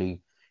can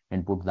simply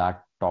input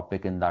that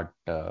topic in that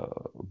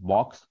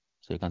box.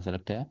 So you can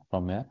select here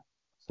from here,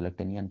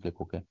 select any and click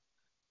OK.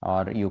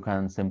 Or you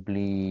can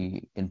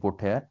simply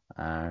input here,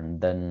 and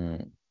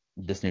then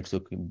this needs to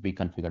be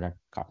configured at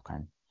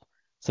Kafka.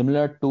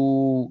 Similar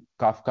to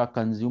Kafka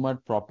consumer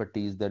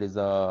properties, there is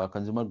a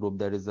consumer group,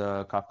 there is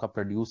a Kafka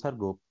producer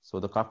group. So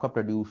the Kafka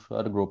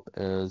producer group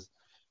is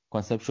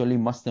conceptually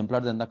much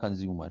simpler than the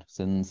consumer,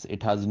 since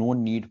it has no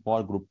need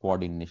for group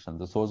coordination.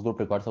 The source group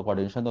requires a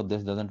coordination, though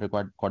this doesn't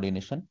require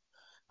coordination.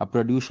 A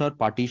producer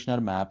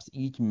partitioner maps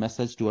each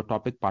message to a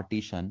topic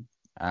partition,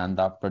 and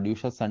the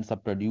producer sends a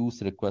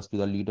produce request to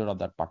the leader of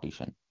that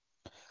partition.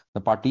 The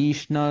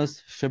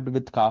partitioners shipped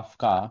with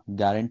Kafka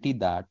guarantee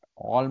that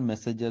all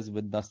messages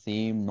with the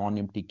same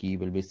non-empty key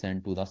will be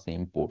sent to the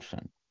same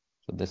portion.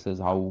 So this is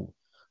how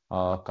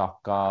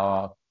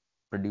Kafka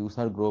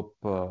producer group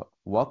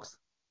works.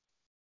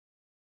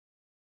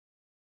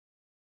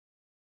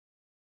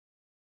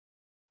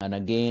 And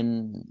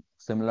again,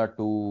 similar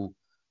to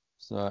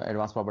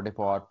advanced property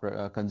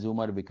for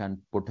consumer, we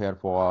can put here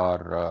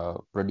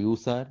for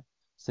producer.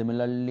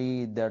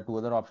 Similarly, there are 2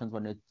 other options,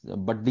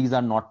 but these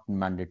are not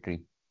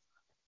mandatory.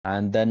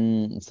 And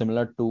then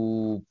similar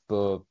to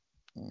the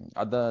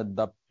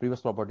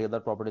previous property, other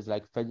properties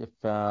like fetch,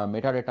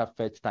 metadata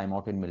fetch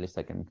timeout in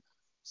millisecond.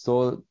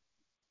 So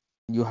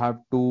you have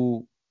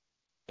to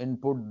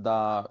input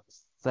the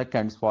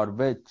seconds for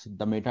which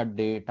the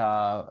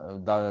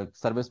metadata,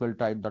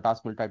 the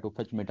task will try to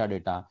fetch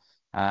metadata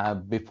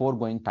before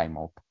going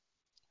timeout.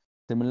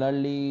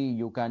 Similarly,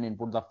 you can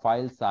input the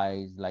file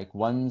size, like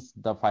once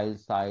the file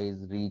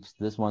size reaches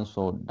this one,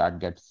 so that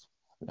gets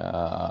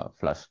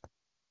flushed.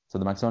 So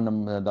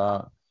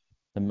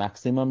the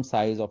maximum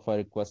size of a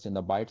request in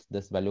the bytes,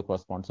 this value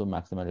corresponds to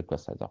maximum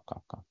request size of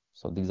Kafka.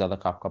 So these are the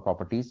Kafka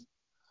properties.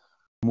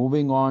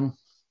 Moving on,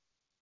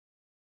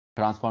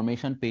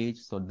 transformation page.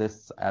 So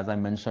this, as I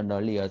mentioned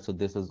earlier, so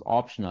this is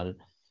optional.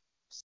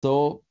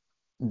 So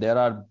there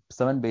are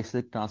 7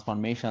 basic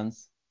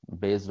transformations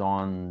based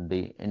on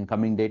the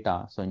incoming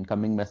data. So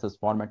incoming message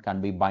format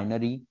can be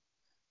binary,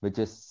 which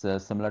is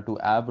similar to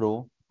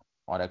Avro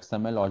or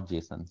XML or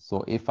JSON.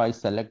 So if I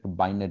select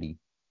binary,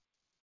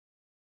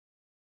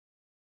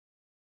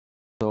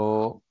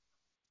 so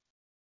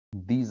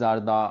these are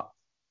the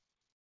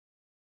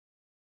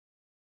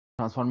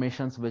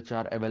transformations which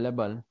are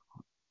available.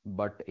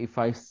 But if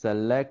I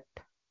select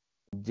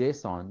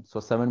JSON, so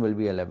 7 will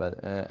be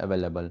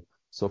available.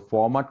 So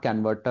format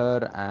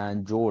converter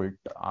and Jolt.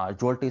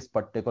 Jolt is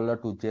particular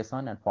to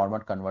JSON, and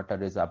format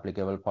converter is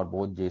applicable for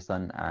both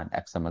JSON and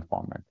XML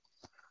format.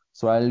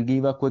 So I'll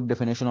give a quick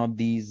definition of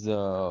these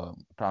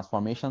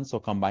transformations. So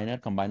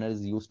combiner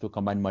is used to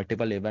combine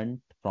multiple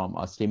events from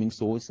a streaming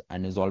source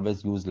and is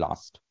always used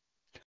last.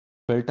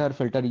 Filter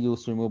is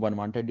used to remove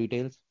unwanted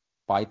details.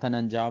 Python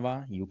and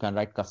Java, you can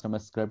write custom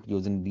script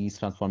using these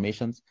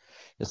transformations.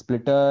 A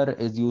splitter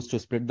is used to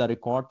split the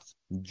records.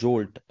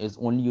 Jolt is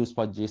only used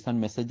for JSON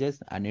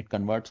messages, and it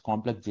converts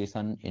complex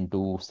JSON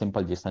into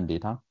simple JSON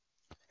data.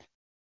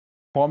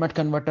 Format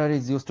converter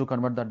is used to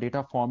convert the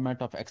data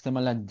format of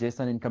XML and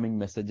JSON incoming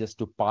messages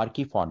to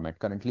PARKey format.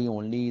 Currently,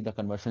 only the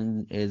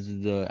conversion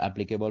is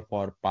applicable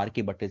for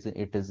PARKey, but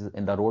it is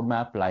in the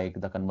roadmap, like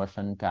the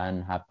conversion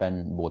can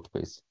happen both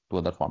ways to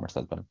other formats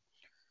as well.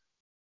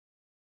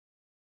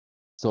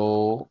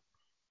 So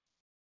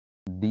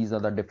these are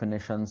the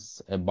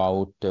definitions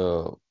about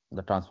the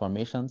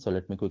transformation. So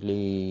let me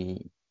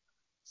quickly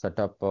set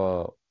up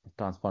a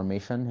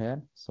transformation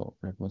here. So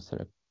let me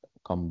select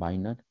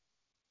combiner.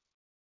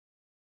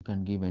 You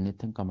can give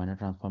anything, combiner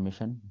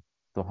transformation.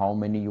 So how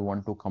many you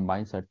want to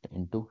combine set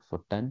into?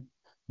 So 10.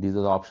 These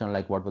are the options,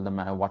 like what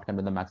can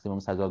be the maximum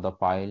size of the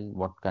file,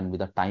 what can be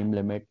the time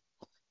limit,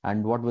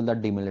 and what will the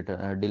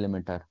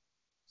delimiter.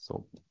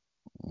 So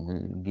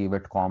give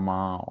it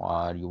comma,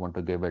 or you want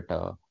to give it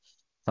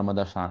some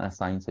other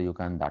sign, so you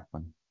can that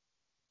one,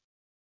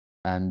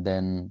 and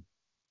then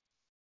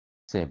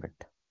save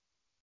it.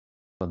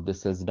 So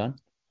this is done,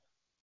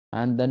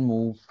 and then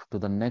move to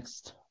the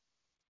next.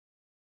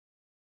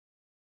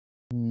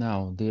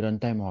 Now the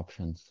runtime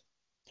options.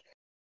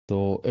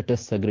 So it is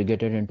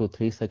segregated into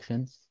 3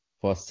 sections.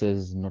 First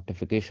is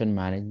notification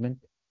management,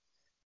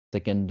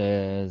 second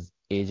is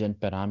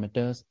agent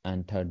parameters,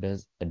 and third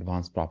is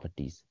advanced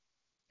properties.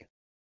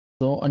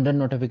 So under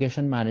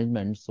notification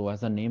management, so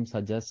as the name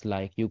suggests,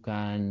 like you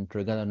can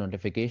trigger a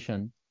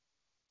notification.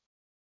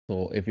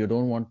 So if you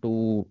don't want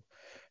to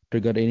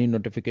trigger any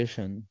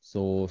notification,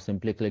 so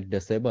simply click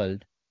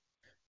disabled.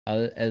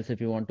 Else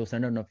if you want to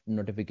send a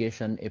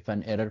notification if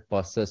an error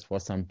persists for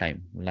some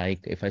time,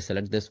 like if I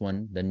select this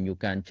one, then you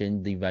can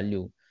change the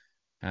value,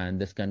 and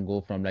this can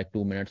go from like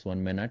 2 minutes,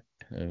 1 minute.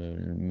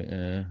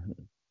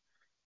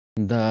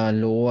 The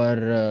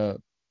lower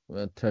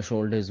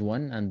threshold is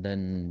 1, and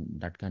then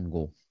that can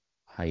go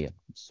higher.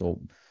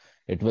 So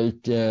it will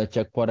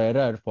check for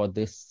error for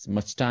this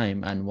much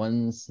time, and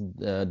once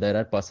the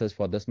error passes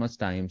for this much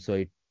time, so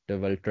it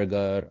will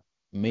trigger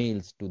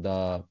mails to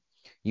the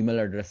email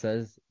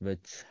addresses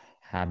which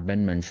have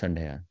been mentioned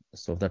here.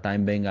 So for the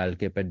time being, I'll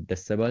keep it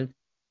disabled.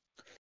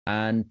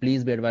 And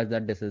please be advised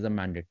that this is a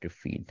mandatory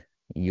field.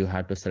 You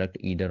have to select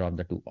either of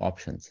the two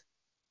options.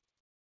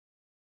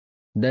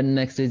 Then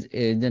next is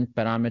agent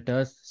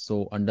parameters.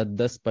 So under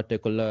this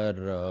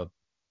particular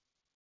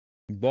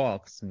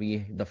box,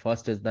 the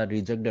first is the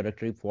reject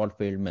directory for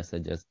failed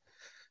messages.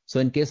 So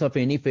in case of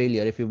any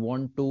failure, if you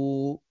want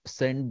to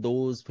send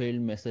those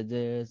failed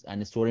messages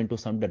and store into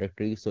some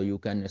directory, so you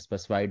can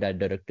specify that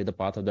directory, the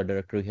path of the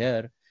directory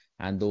here,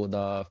 and though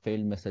the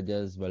failed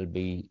messages will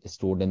be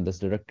stored in this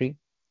directory.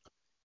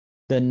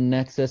 Then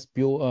next is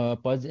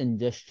purge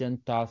ingestion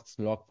tasks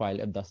log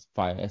file if the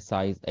file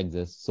size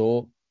exists.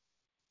 So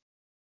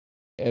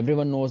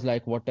everyone knows,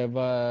 like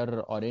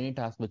whatever or any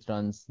task which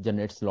runs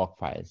generates log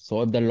files.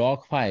 So if the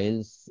log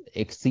files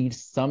exceed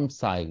some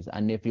size,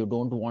 and if you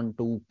don't want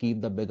to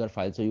keep the bigger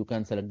file, so you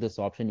can select this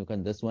option, you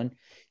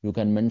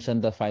can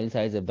mention the file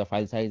size. If the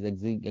file size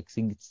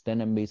exceeds 10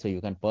 MB, so you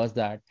can purge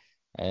that.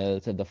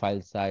 Else if the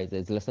file size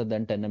is lesser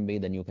than 10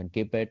 MB, then you can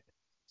keep it.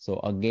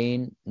 So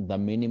again, the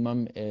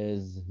minimum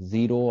is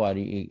 0, or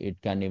it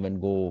can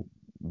even go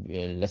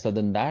lesser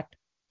than that,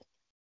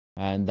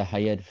 and the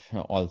higher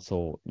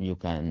also you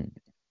can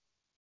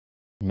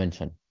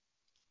mention.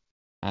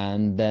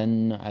 And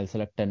then I'll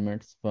select 10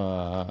 minutes, 10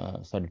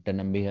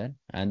 MB here.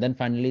 And then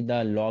finally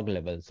the log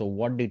level. So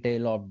what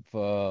detail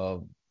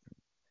of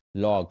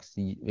logs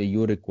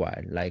you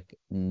require? Like,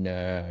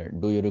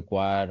 do you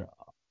require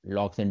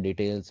logs and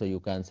details? So you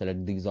can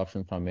select these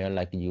options from here.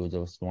 Like you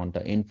just want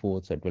the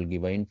info, so it will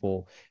give a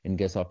info. In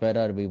case of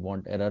error, we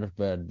want error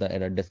where the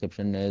error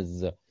description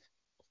is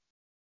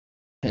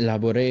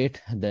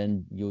elaborate.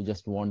 Then you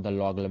just want the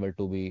log level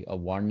to be a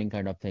warning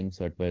kind of thing.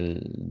 So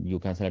you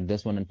can select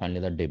this one, and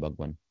finally the debug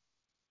one.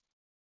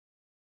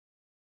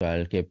 So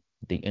I'll keep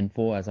the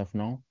info as of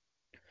now.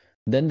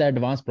 Then the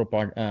advanced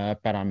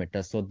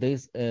parameters. So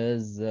this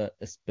is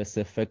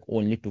specific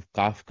only to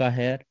Kafka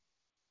here,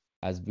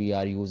 as we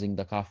are using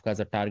the Kafka as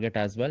a target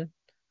as well.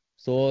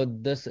 So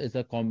this is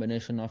a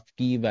combination of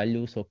key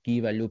value. So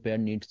key value pair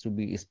needs to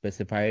be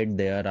specified.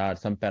 There are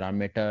some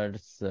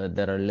parameters.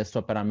 There are a list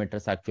of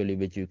parameters actually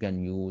which you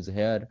can use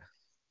here,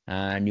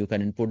 and you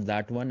can input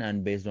that one,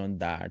 and based on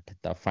that,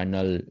 the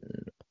final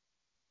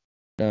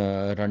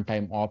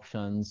runtime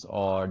options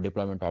or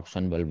deployment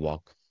option will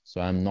work.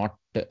 So I'm not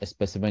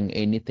specifying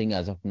anything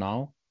as of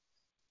now.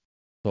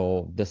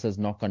 So this is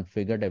not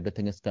configured.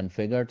 Everything is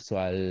configured. So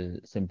I'll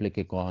simply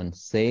click on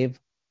save.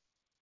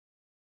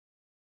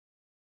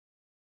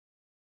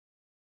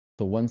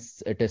 So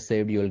once it is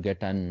saved, you will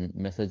get a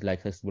message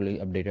like successfully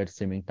updated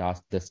streaming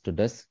task this to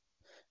this.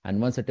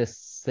 And once it is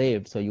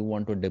saved, so you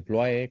want to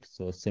deploy it.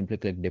 So simply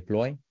click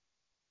deploy.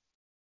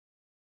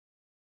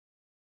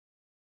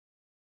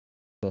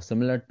 So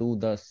similar to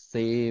the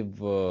save,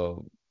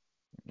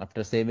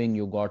 after saving,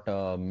 you got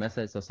a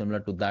message. So similar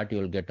to that, you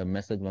will get a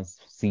message once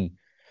see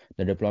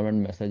the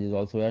deployment message is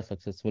also here,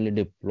 successfully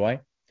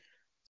deployed.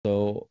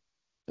 So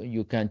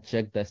you can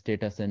check the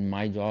status in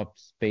my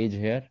jobs page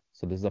here.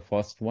 So this is the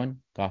first one,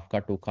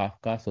 Kafka to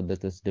Kafka. So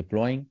this is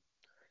deploying.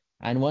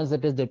 And once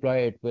it is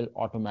deployed, it will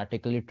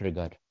automatically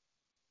trigger.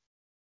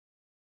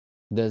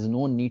 There's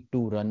no need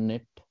to run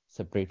it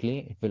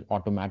separately. It will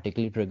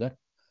automatically trigger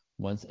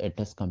once it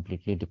is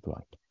completely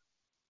deployed.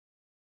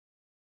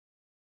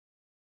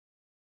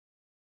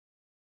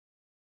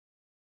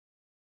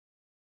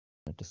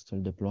 It is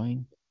still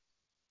deploying.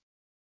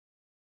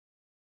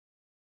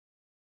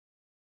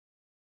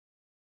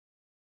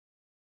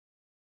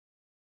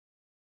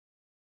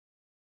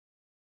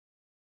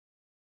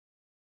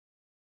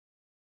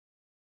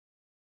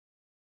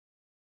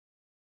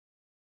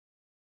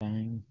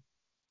 Time.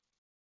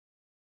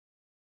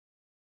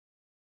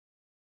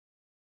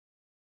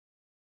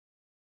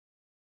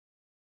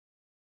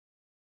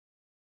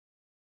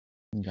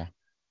 Yeah,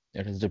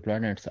 it is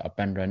deployed and it's up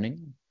and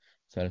running.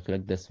 So I'll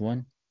click this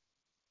one.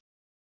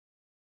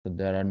 So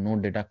there are no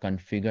data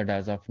configured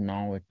as of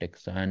now. It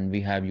takes, and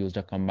we have used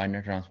a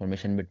combiner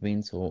transformation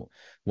between. So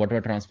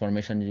whatever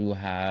transformation you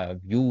have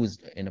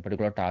used in a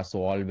particular task,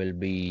 so all will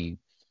be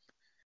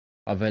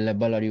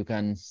available, or you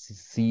can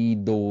see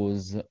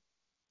those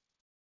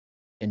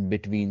in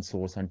between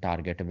source and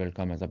target will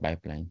come as a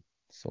pipeline.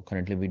 So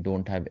currently we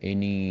don't have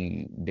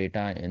any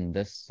data in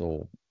this,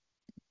 so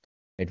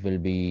it will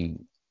be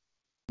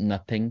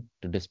nothing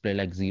to display,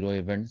 like 0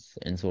 events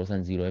in source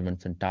and 0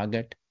 events in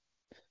target.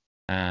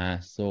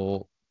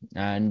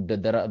 And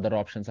there are other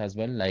options as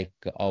well, like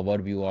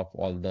overview of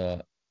all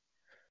the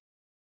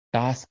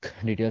task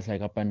details,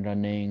 like up and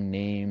running,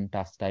 name,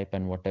 task type,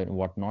 and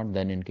whatnot.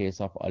 Then in case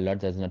of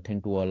alert, there's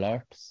nothing to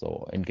alert.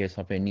 So in case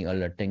of any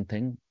alerting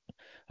thing,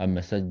 a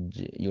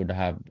message you'd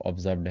have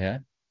observed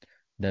here.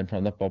 Then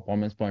from the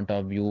performance point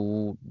of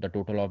view, the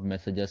total of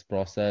messages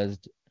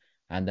processed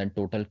and then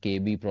total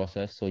KB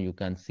processed. So you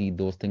can see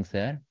those things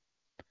there.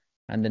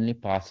 And then the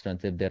past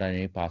runs, if there are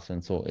any past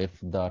runs. So if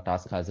the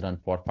task has run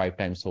for 5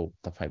 times, so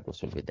the 5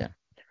 rows will be there.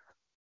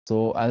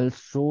 So I'll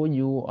show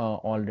you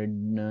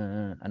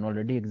an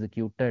already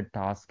executed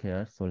task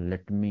here. So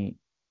let me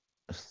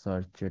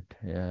search it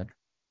here.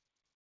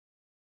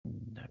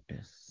 That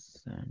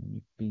is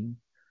NP,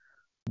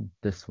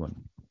 this one.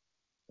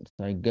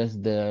 So I guess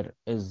there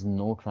is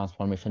no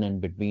transformation in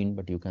between,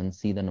 but you can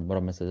see the number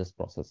of messages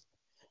processed.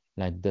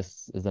 Like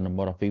this is the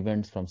number of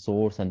events from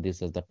source, and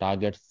this is the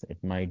targets.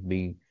 It might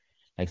be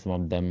like some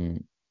of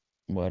them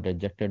were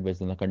rejected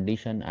based on the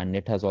condition, and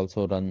it has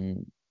also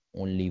run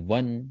only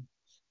one.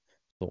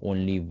 So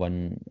only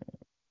one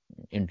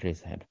entry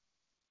is here.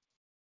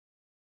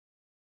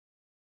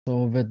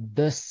 So with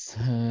this,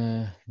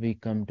 we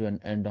come to an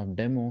end of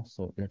demo.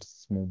 So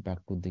let's move back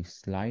to the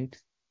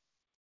slides.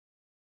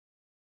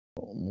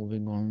 So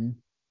moving on.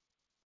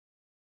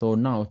 So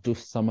now to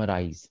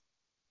summarize.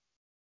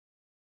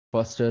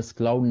 First is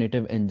cloud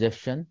native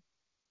ingestion.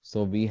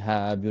 So we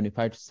have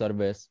unified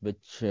service,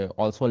 which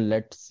also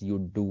lets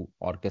you do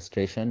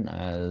orchestration,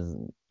 as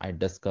I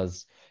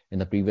discussed in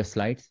the previous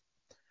slides.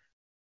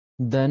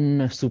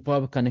 Then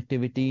superb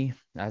connectivity,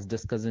 as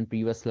discussed in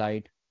previous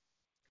slide.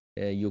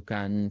 You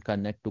can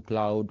connect to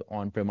cloud,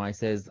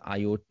 on-premises,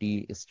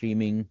 IoT,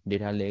 streaming,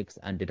 data lakes,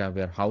 and data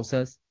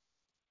warehouses.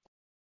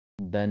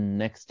 Then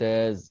next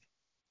is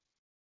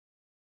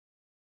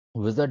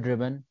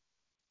wizard-driven,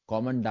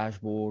 common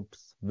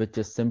dashboards, which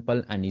is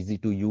simple and easy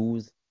to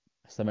use.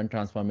 7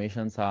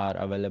 transformations are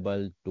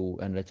available to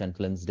enrich and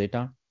cleanse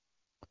data.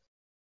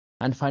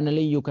 And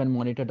finally, you can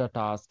monitor the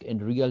task in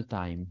real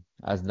time,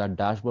 as the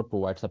dashboard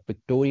provides a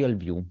pictorial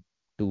view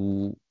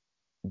to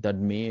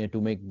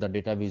make the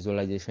data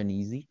visualization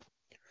easy.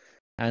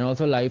 And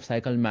also life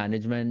cycle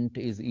management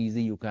is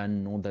easy. You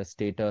can know the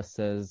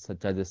statuses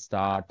such as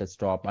start,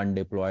 stop,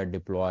 undeploy,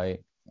 deploy.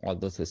 All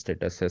those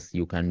statuses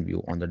you can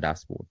view on the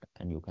dashboard,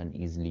 and you can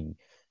easily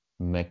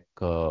make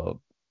or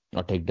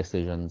take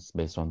decisions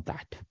based on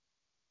that.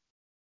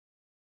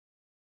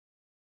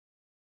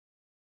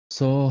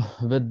 So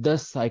with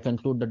this, I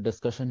conclude the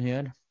discussion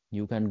here.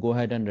 You can go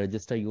ahead and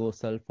register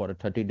yourself for a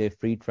 30-day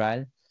free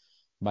trial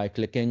by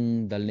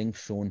clicking the link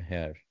shown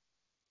here.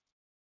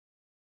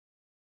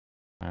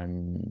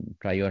 And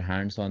try your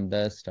hands on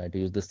this, try to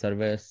use the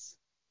service.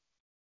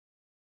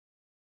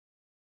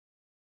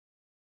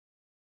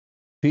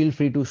 Feel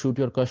free to shoot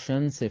your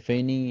questions, if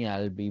any.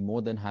 I'll be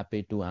more than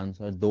happy to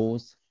answer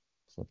those.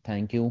 So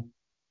thank you.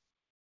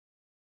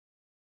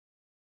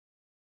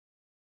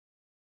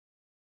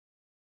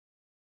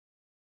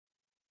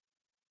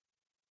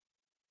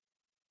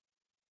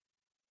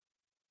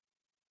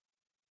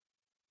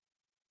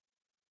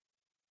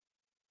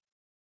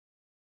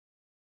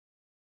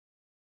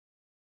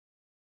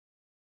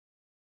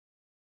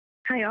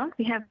 Hi all,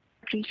 we have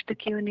reached the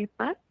Q&A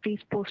part. Please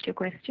post your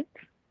questions.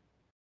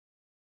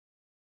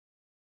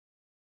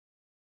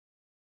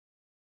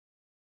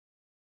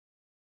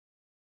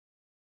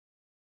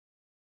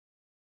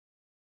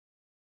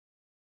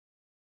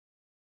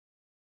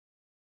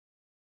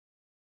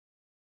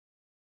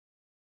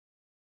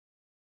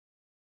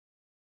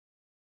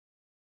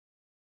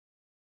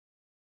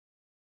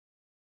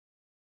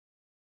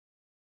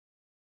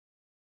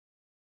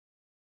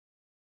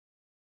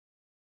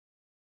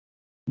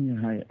 Yeah,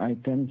 hi. I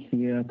can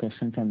see a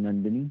question from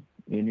Nandini.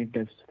 unit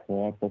tests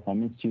for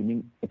performance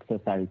tuning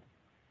exercise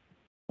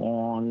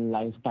on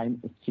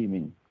lifetime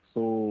streaming.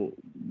 So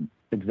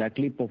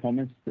exactly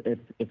performance,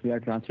 if we are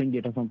transferring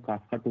data from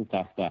Kafka to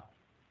Kafka.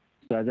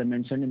 So as I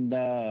mentioned in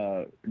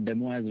the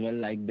demo as well,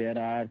 like there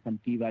are some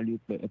key value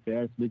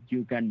pairs which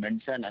you can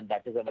mention, and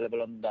that is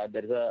available on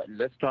there is a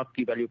list of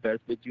key value pairs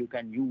which you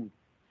can use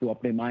to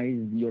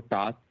optimize your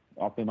task,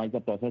 optimize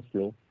the process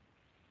flow,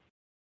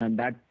 and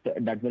that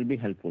will be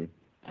helpful.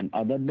 And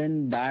other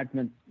than that,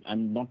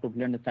 I'm not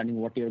totally understanding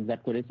what your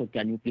exact query is, so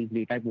can you please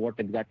retype what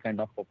exact kind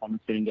of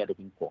performance tuning you are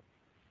looking for?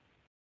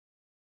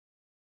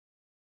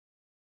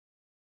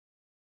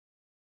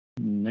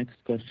 Next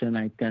question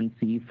I can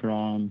see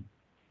from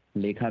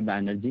Lekha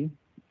Banerjee.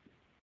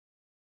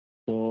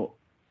 So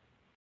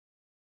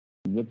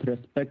with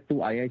respect to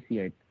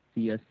IICS,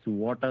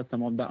 what are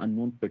some of the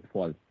unknown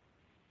pitfalls?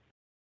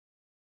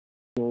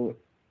 So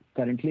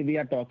currently we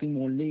are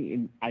talking only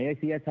in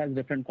IICS has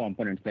different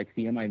components like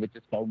CMI, which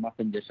is cloud mass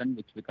ingestion,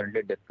 which we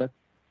currently discussed.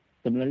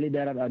 Similarly,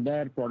 there are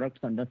other products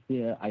under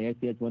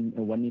IICS.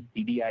 One is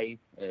CDI,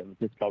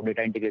 which is cloud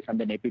data integration.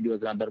 Then APD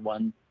is another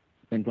one.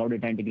 Then cloud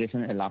data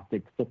integration,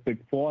 Elastic. So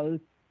pitfalls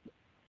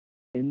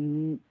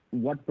in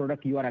what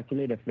product you are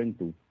actually referring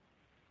to?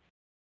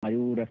 Are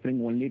you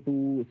referring only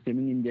to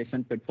streaming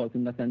ingestion pitfalls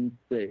in the sense,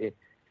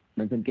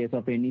 in case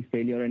of any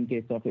failure, in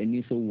case of any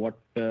issue, what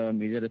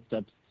major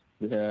steps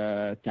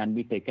can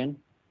be taken?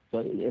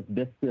 So if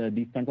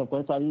these kinds of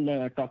questions,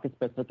 I'll talk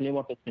specifically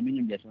about streaming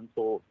ingestion.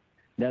 So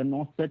there are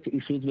no such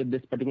issues with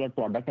this particular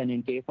product, and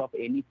in case of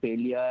any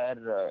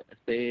failure,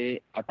 say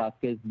a task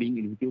is being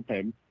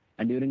executed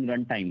and during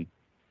runtime,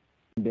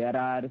 there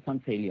are some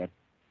failures.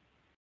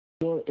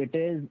 So it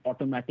is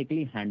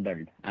automatically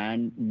handled,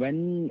 and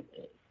when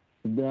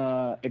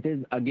it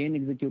is again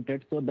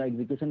executed, so the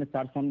execution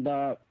starts from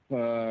the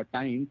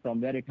time from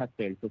where it has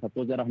failed. So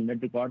suppose there are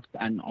 100 records,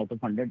 and out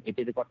of 100,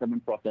 80 records have been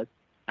processed,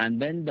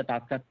 and then the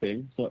task has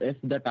failed. So if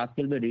the task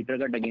will be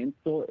retriggered again,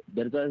 so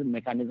there is a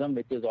mechanism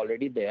which is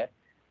already there.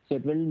 So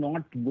it will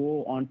not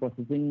go on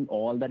processing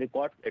all the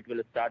records. It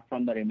will start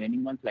from the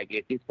remaining ones, like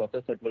 80 is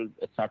processed. So it will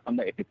start from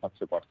the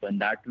 81st record. So in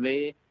that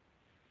way,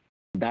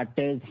 that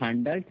is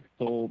handled.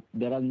 So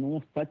there are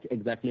no such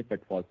exactly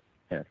pitfalls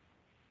here.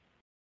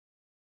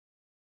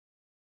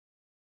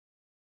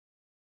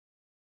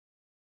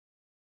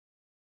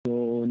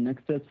 So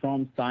next is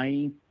from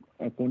Sai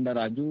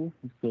Kondaraju.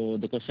 So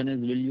the question is,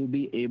 will you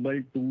be able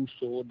to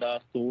show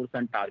the source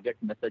and target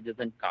messages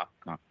in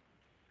Kafka?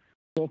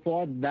 So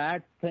for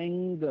that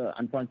thing,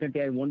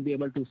 unfortunately, I won't be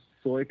able to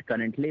show it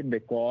currently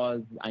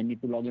because I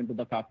need to log into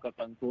the Kafka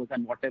consoles,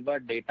 and whatever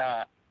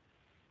data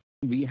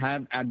we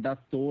have at the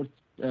source,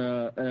 so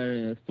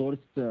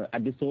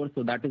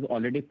that is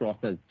already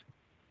processed.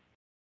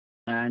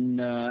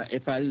 And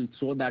if I'll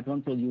show that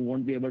one, so you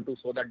won't be able to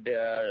show that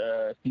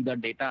see the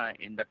data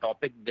in the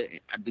topic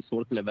at the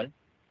source level.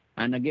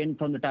 And again,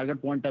 from the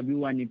target point of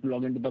view, I need to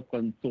log into the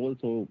console,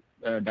 so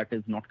that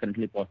is not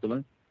currently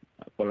possible.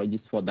 Apologies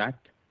for that.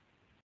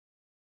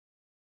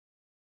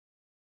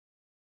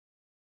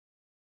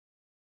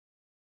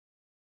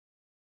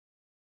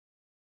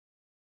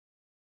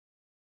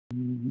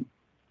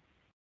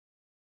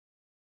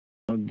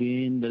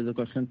 Again, there's a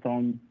question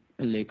from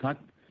Lekha.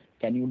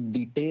 Can you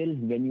detail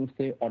when you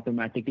say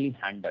automatically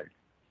handled?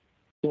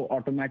 So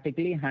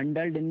automatically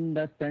handled in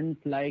the sense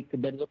like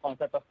there is a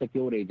concept of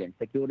secure agent.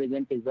 Secure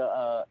agent is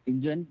a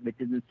engine which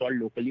is installed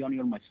locally on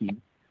your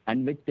machine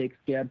and which takes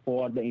care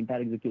for the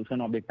entire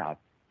execution of the task.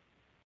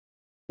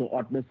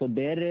 So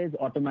there is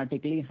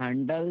automatically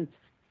handled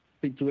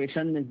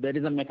situation is there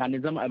is a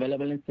mechanism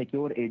available in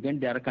secure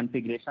agent. There are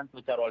configurations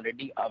which are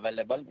already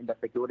available in the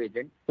secure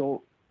agent.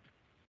 So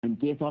in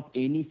case of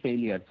any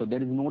failure, so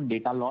there is no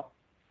data loss.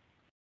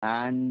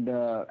 And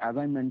as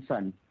I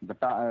mentioned,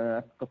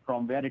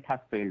 from where it has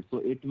failed, so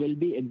it will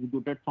be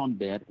executed from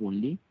there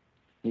only.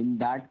 In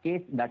that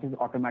case, that is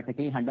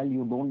automatically handled.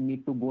 You don't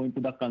need to go into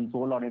the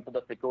console or into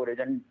the secure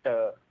agent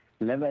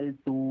level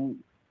to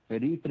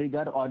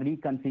re-trigger or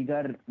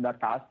reconfigure the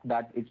task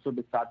that it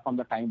should start from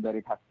the time where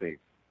it has failed.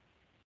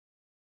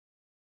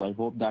 So I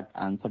hope that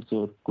answers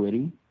your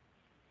query.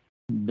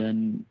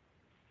 Then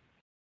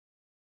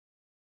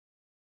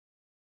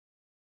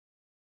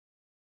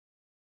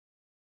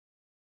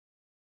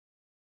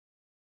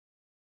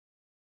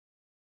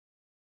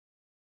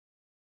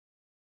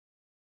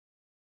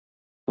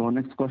so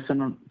next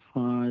question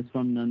is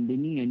from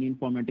Nandini. Any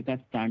Informatica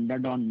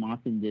standard on mass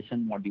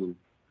ingestion module?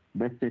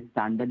 Best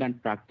standard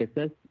and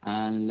practices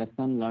and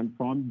lesson learned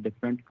from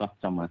different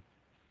customers.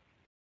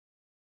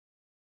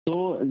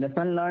 So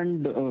lesson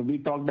learned, we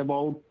talked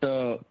about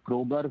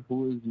Kroger,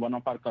 who is one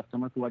of our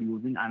customers who are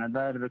using.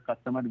 Another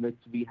customer which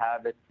we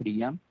have is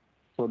 3M.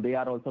 So they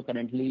are also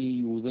currently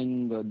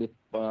using this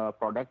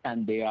product,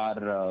 and they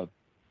are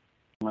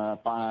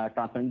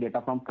transferring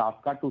data from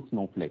Kafka to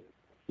Snowflake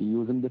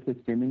using this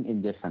streaming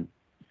ingestion.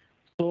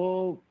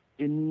 So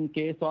in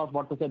case of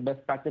what to say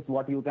best practice,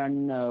 what you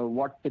can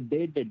what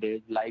they did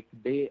is like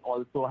they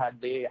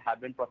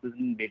have been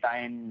processing data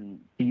in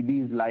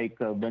TBs like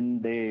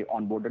when they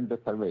onboarded the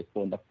service.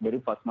 So in the very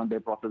first month they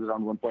processed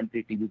around 1.3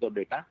 TBs of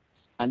data,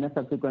 and then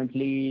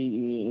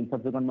subsequently in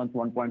subsequent months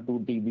 1.2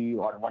 TB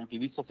or 1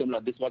 TB. So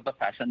similar, this was the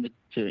fashion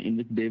in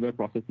which they were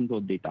processing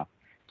those data.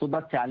 So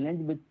the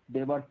challenge which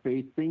they were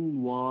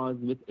facing was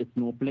with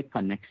Snowflake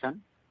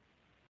connection,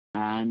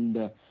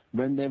 and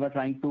when they were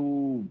trying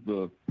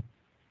to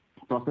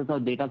process our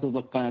data, so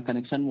the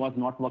connection was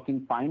not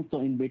working fine. So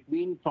in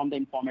between, from the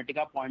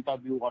Informatica point of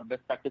view or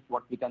best practice,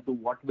 what we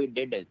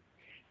did is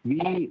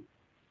we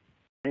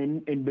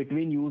in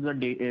between use a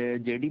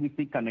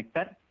JDBC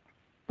connector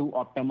to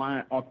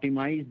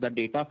optimize the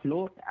data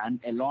flow, and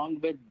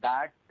along with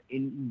that,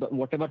 in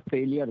whatever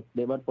failures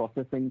they were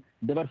facing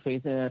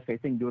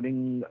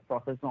during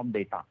processing of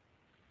data.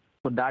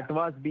 So that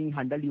was being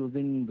handled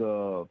using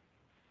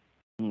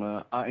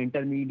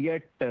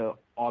intermediate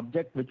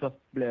object which was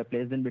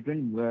placed in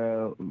between,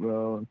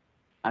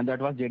 and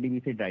that was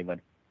JDBC driver.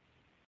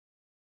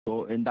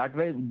 So in that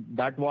way,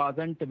 that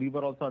wasn't. We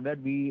were also aware.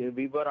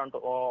 We were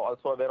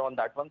also aware on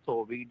that one.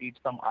 So we did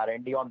some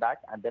R&D on that,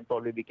 and then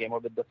probably we came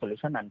up with the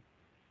solution and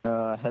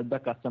helped the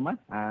customer.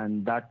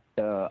 And that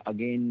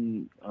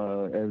again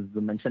is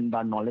mentioned in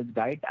our knowledge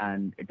guide,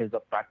 and it is a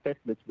practice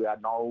which we are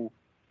now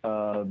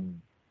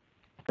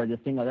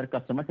suggesting other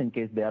customers in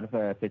case they are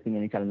facing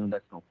any challenge on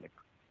that Snowflake.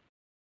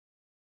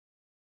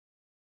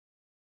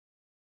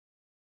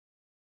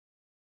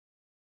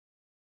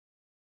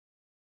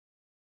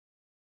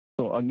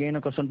 So again,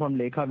 a question from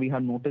Lekha. We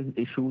have noticed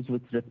issues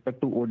with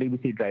respect to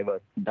ODBC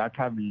drivers that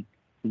have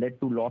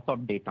led to loss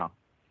of data.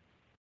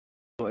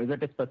 So is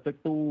it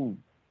specific to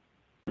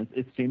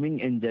streaming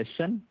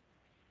ingestion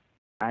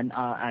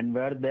and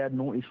where there are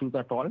no issues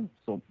at all?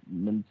 So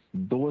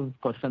those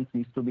questions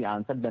needs to be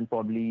answered. Then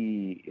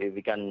probably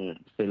we can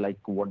say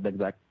like what the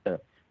exact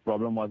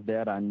problem was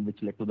there and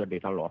which led to the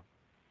data loss.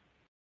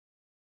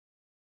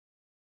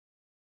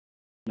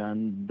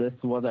 And this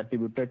was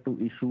attributed to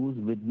issues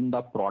within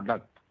the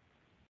product.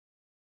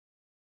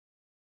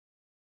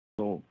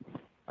 So,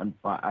 and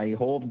I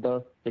hope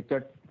the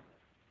ticket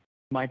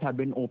might have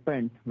been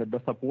opened with the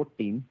support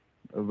team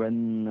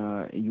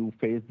when you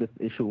face this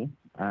issue,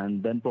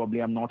 and then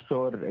probably I'm not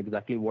sure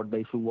exactly what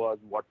the issue was,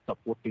 what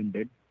support team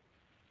did.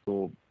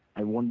 So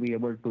I won't be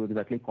able to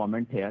exactly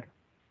comment here.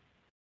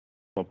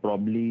 So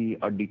probably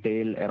a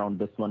detail around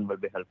this one will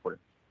be helpful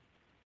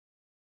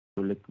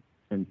to look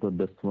into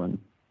this one.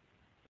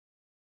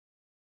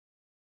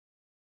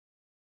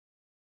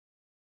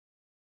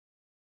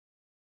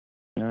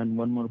 And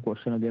one more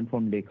question again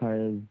from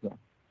Lekha is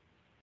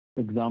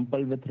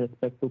example with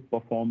respect to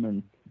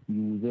performance,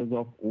 uses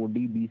of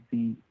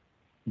ODBC,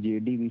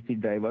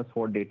 JDBC drivers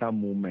for data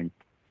movement.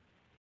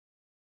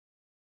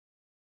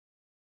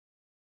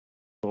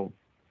 So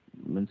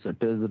means it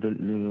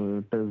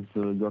is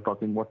you're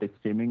talking about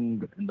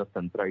streaming in the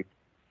sense, right?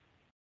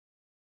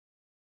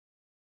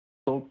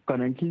 So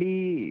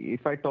currently,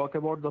 if I talk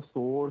about the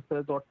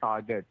sources or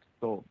targets,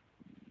 so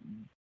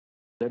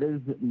there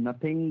is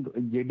nothing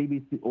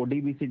JDBC,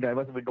 ODBC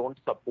drivers we don't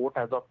support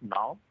as of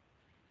now.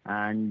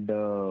 And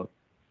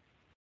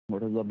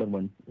what is the other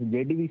one?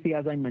 JDBC,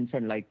 as I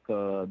mentioned, like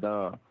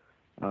the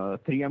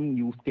 3M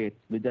use case,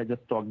 which I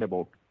just talked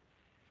about.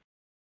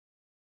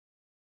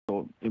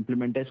 So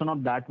implementation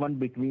of that one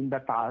between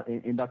the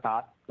in the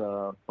task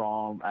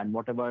from and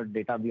whatever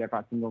data we are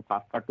transferring from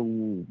Kafka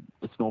to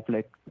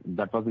Snowflake,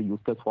 that was the use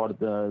case for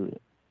the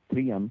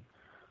 3M.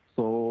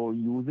 So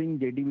using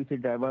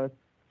JDBC drivers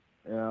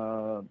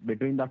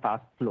between the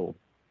task flow.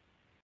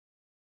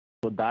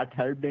 So that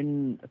helped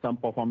in some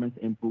performance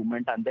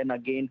improvement. And then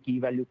again, key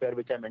value pair,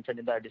 which I mentioned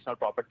in the additional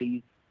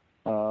properties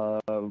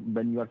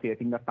when you are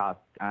creating the task.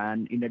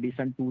 And in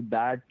addition to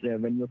that,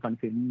 when you're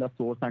configuring the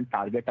source and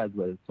target as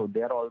well. So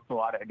there also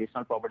are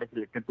additional properties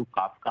related to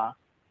Kafka.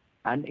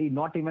 And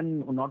not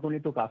only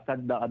to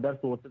Kafka, the other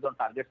sources or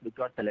targets which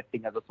you are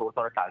selecting as a source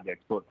or a target.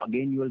 So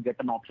again, you will get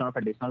an option of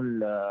additional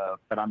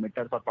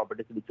parameters or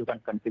properties which you can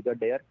configure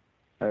there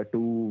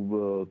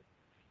to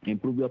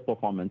improve your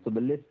performance. So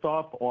the list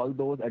of all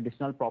those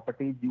additional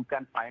properties you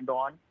can find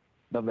on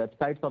the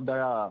websites of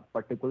the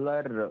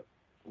particular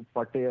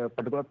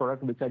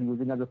product which are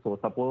using as a source.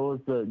 Suppose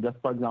just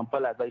for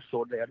example, as I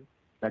showed there,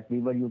 that we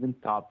were using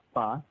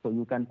Kafka, so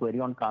you can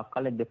query on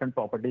Kafka like different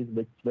properties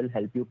which will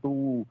help you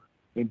to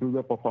improve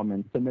your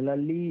performance.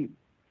 Similarly,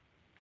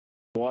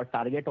 for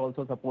target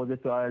also, suppose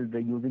if you are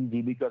using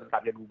GBQ as a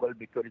target, Google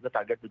BigQuery is a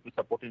target which we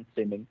support in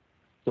streaming.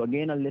 So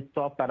again, a list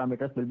of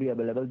parameters will be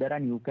available there,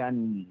 and you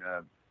can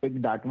pick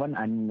that one,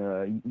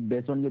 and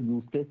based on your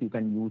use case, you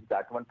can use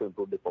that one to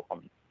improve the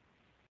performance.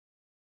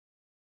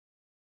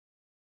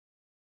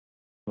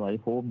 So I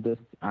hope this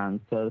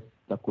answers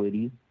the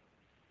queries.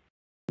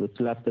 We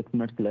still have 6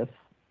 minutes left.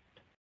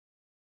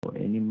 So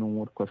any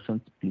more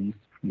questions, please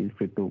feel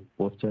free to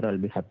post here. I'll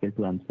be happy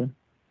to answer.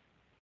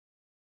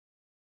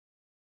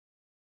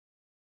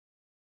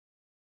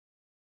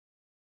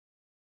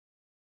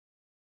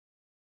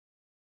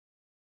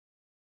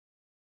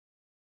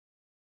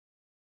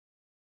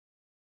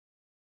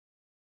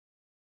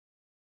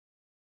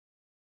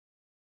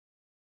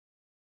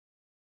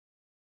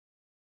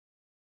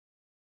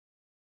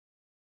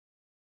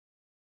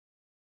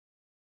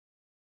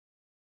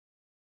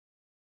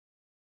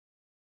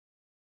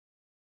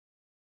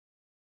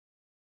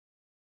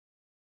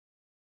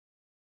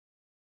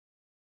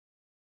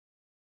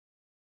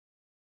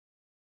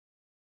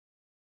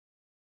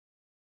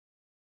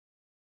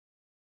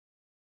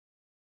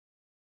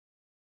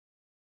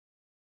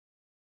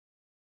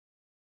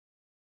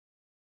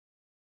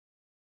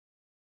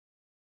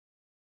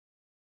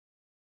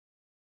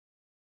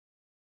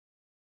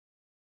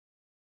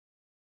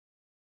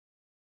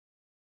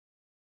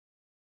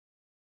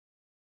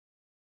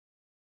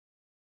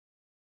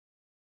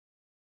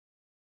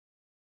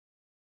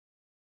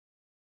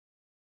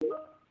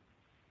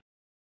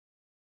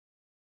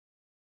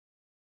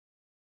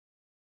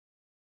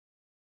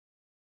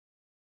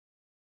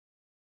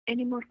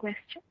 Any more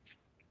questions?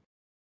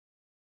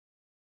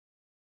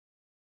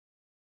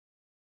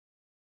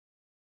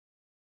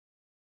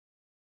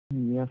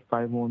 We have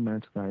 5 more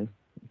minutes, guys.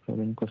 If you have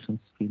any questions,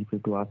 feel free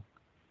to ask.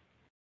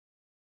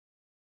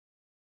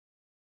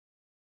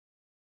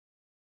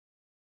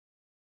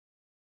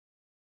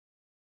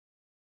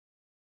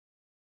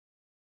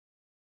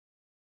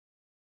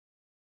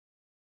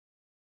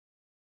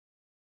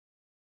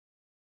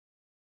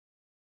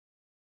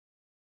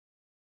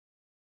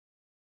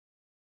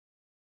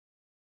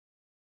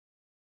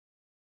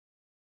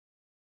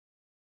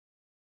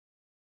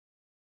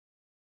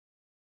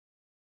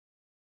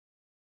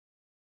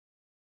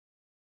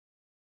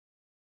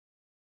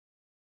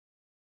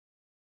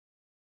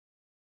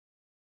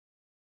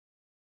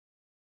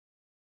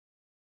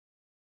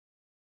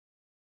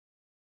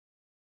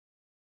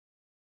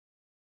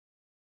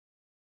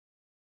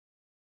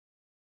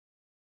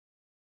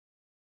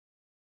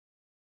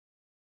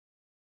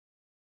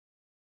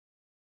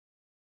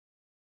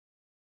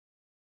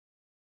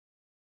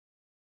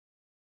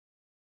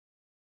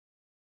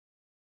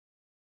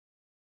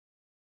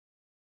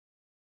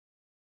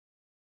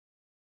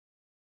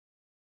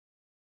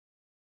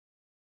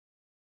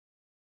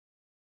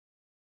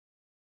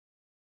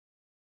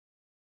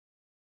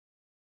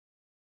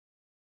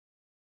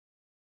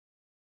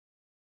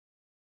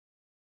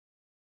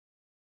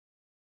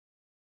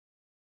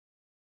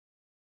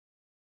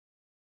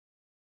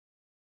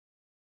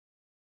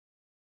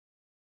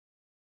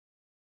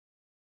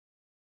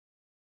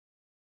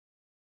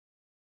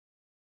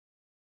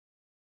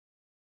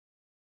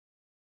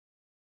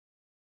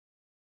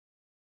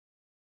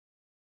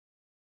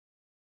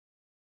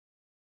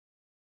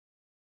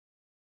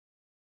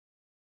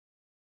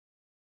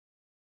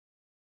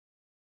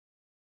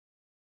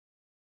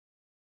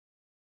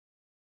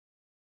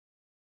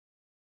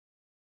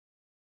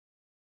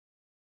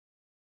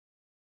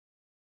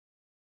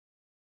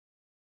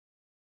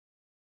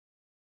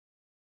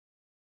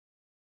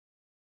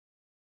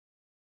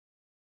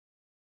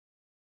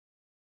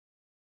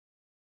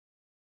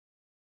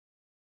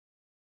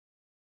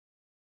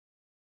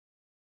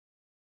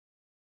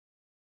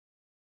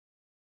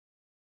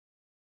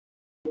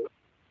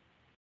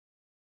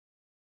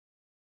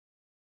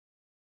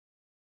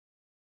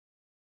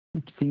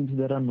 It seems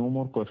there are no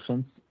more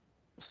questions.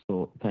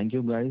 So thank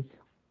you guys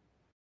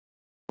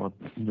for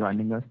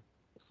joining us.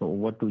 So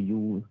over to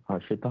you,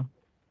 Harshita.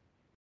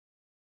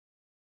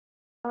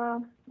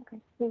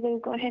 Okay, we will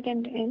go ahead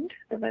and end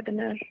the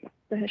webinar,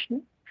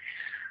 Sahishnu.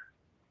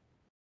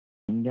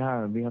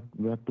 Yeah, we have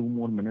 2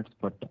 more minutes,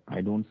 but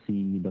I don't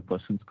see the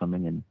questions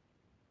coming in.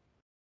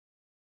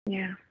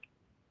 Yeah.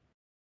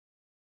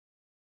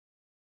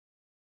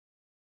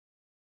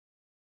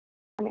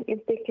 I mean,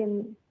 if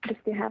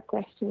they have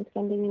questions,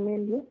 can they email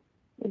you?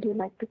 Would you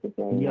like to give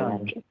your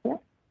email address there?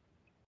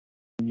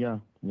 Yeah.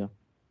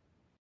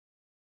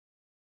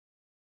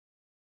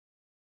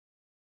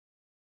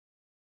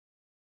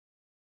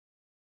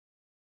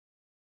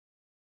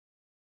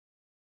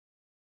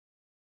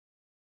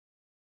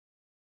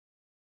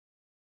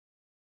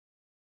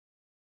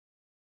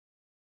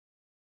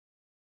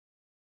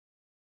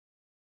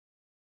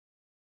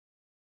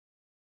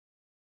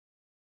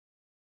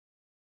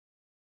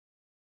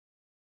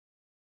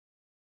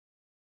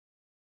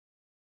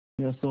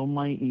 Yeah, so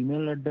my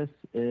email address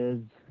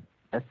is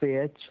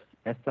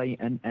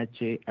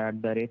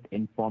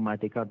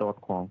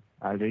sahsinha@informatica.com.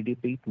 I'll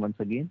repeat once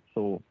again.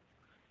 So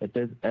it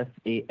is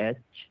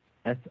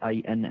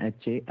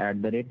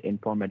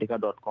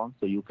sahsinha@informatica.com.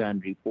 So you can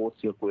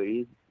repost your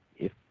queries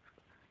if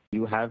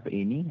you have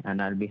any,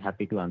 and I'll be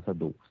happy to answer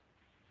those.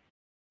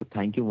 So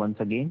thank you once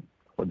again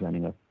for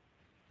joining us.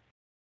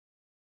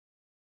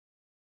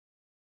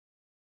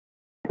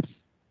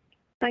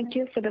 Thank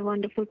you for the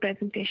wonderful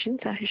presentation,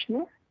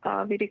 Sahishnu.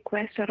 We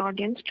request our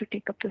audience to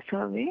take up the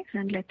survey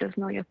and let us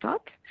know your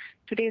thoughts.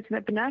 Today's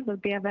webinar will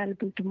be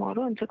available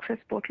tomorrow on Success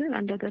Portal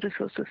under the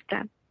Resources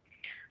tab.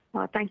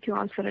 Thank you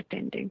all for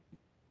attending.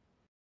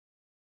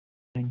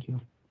 Thank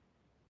you.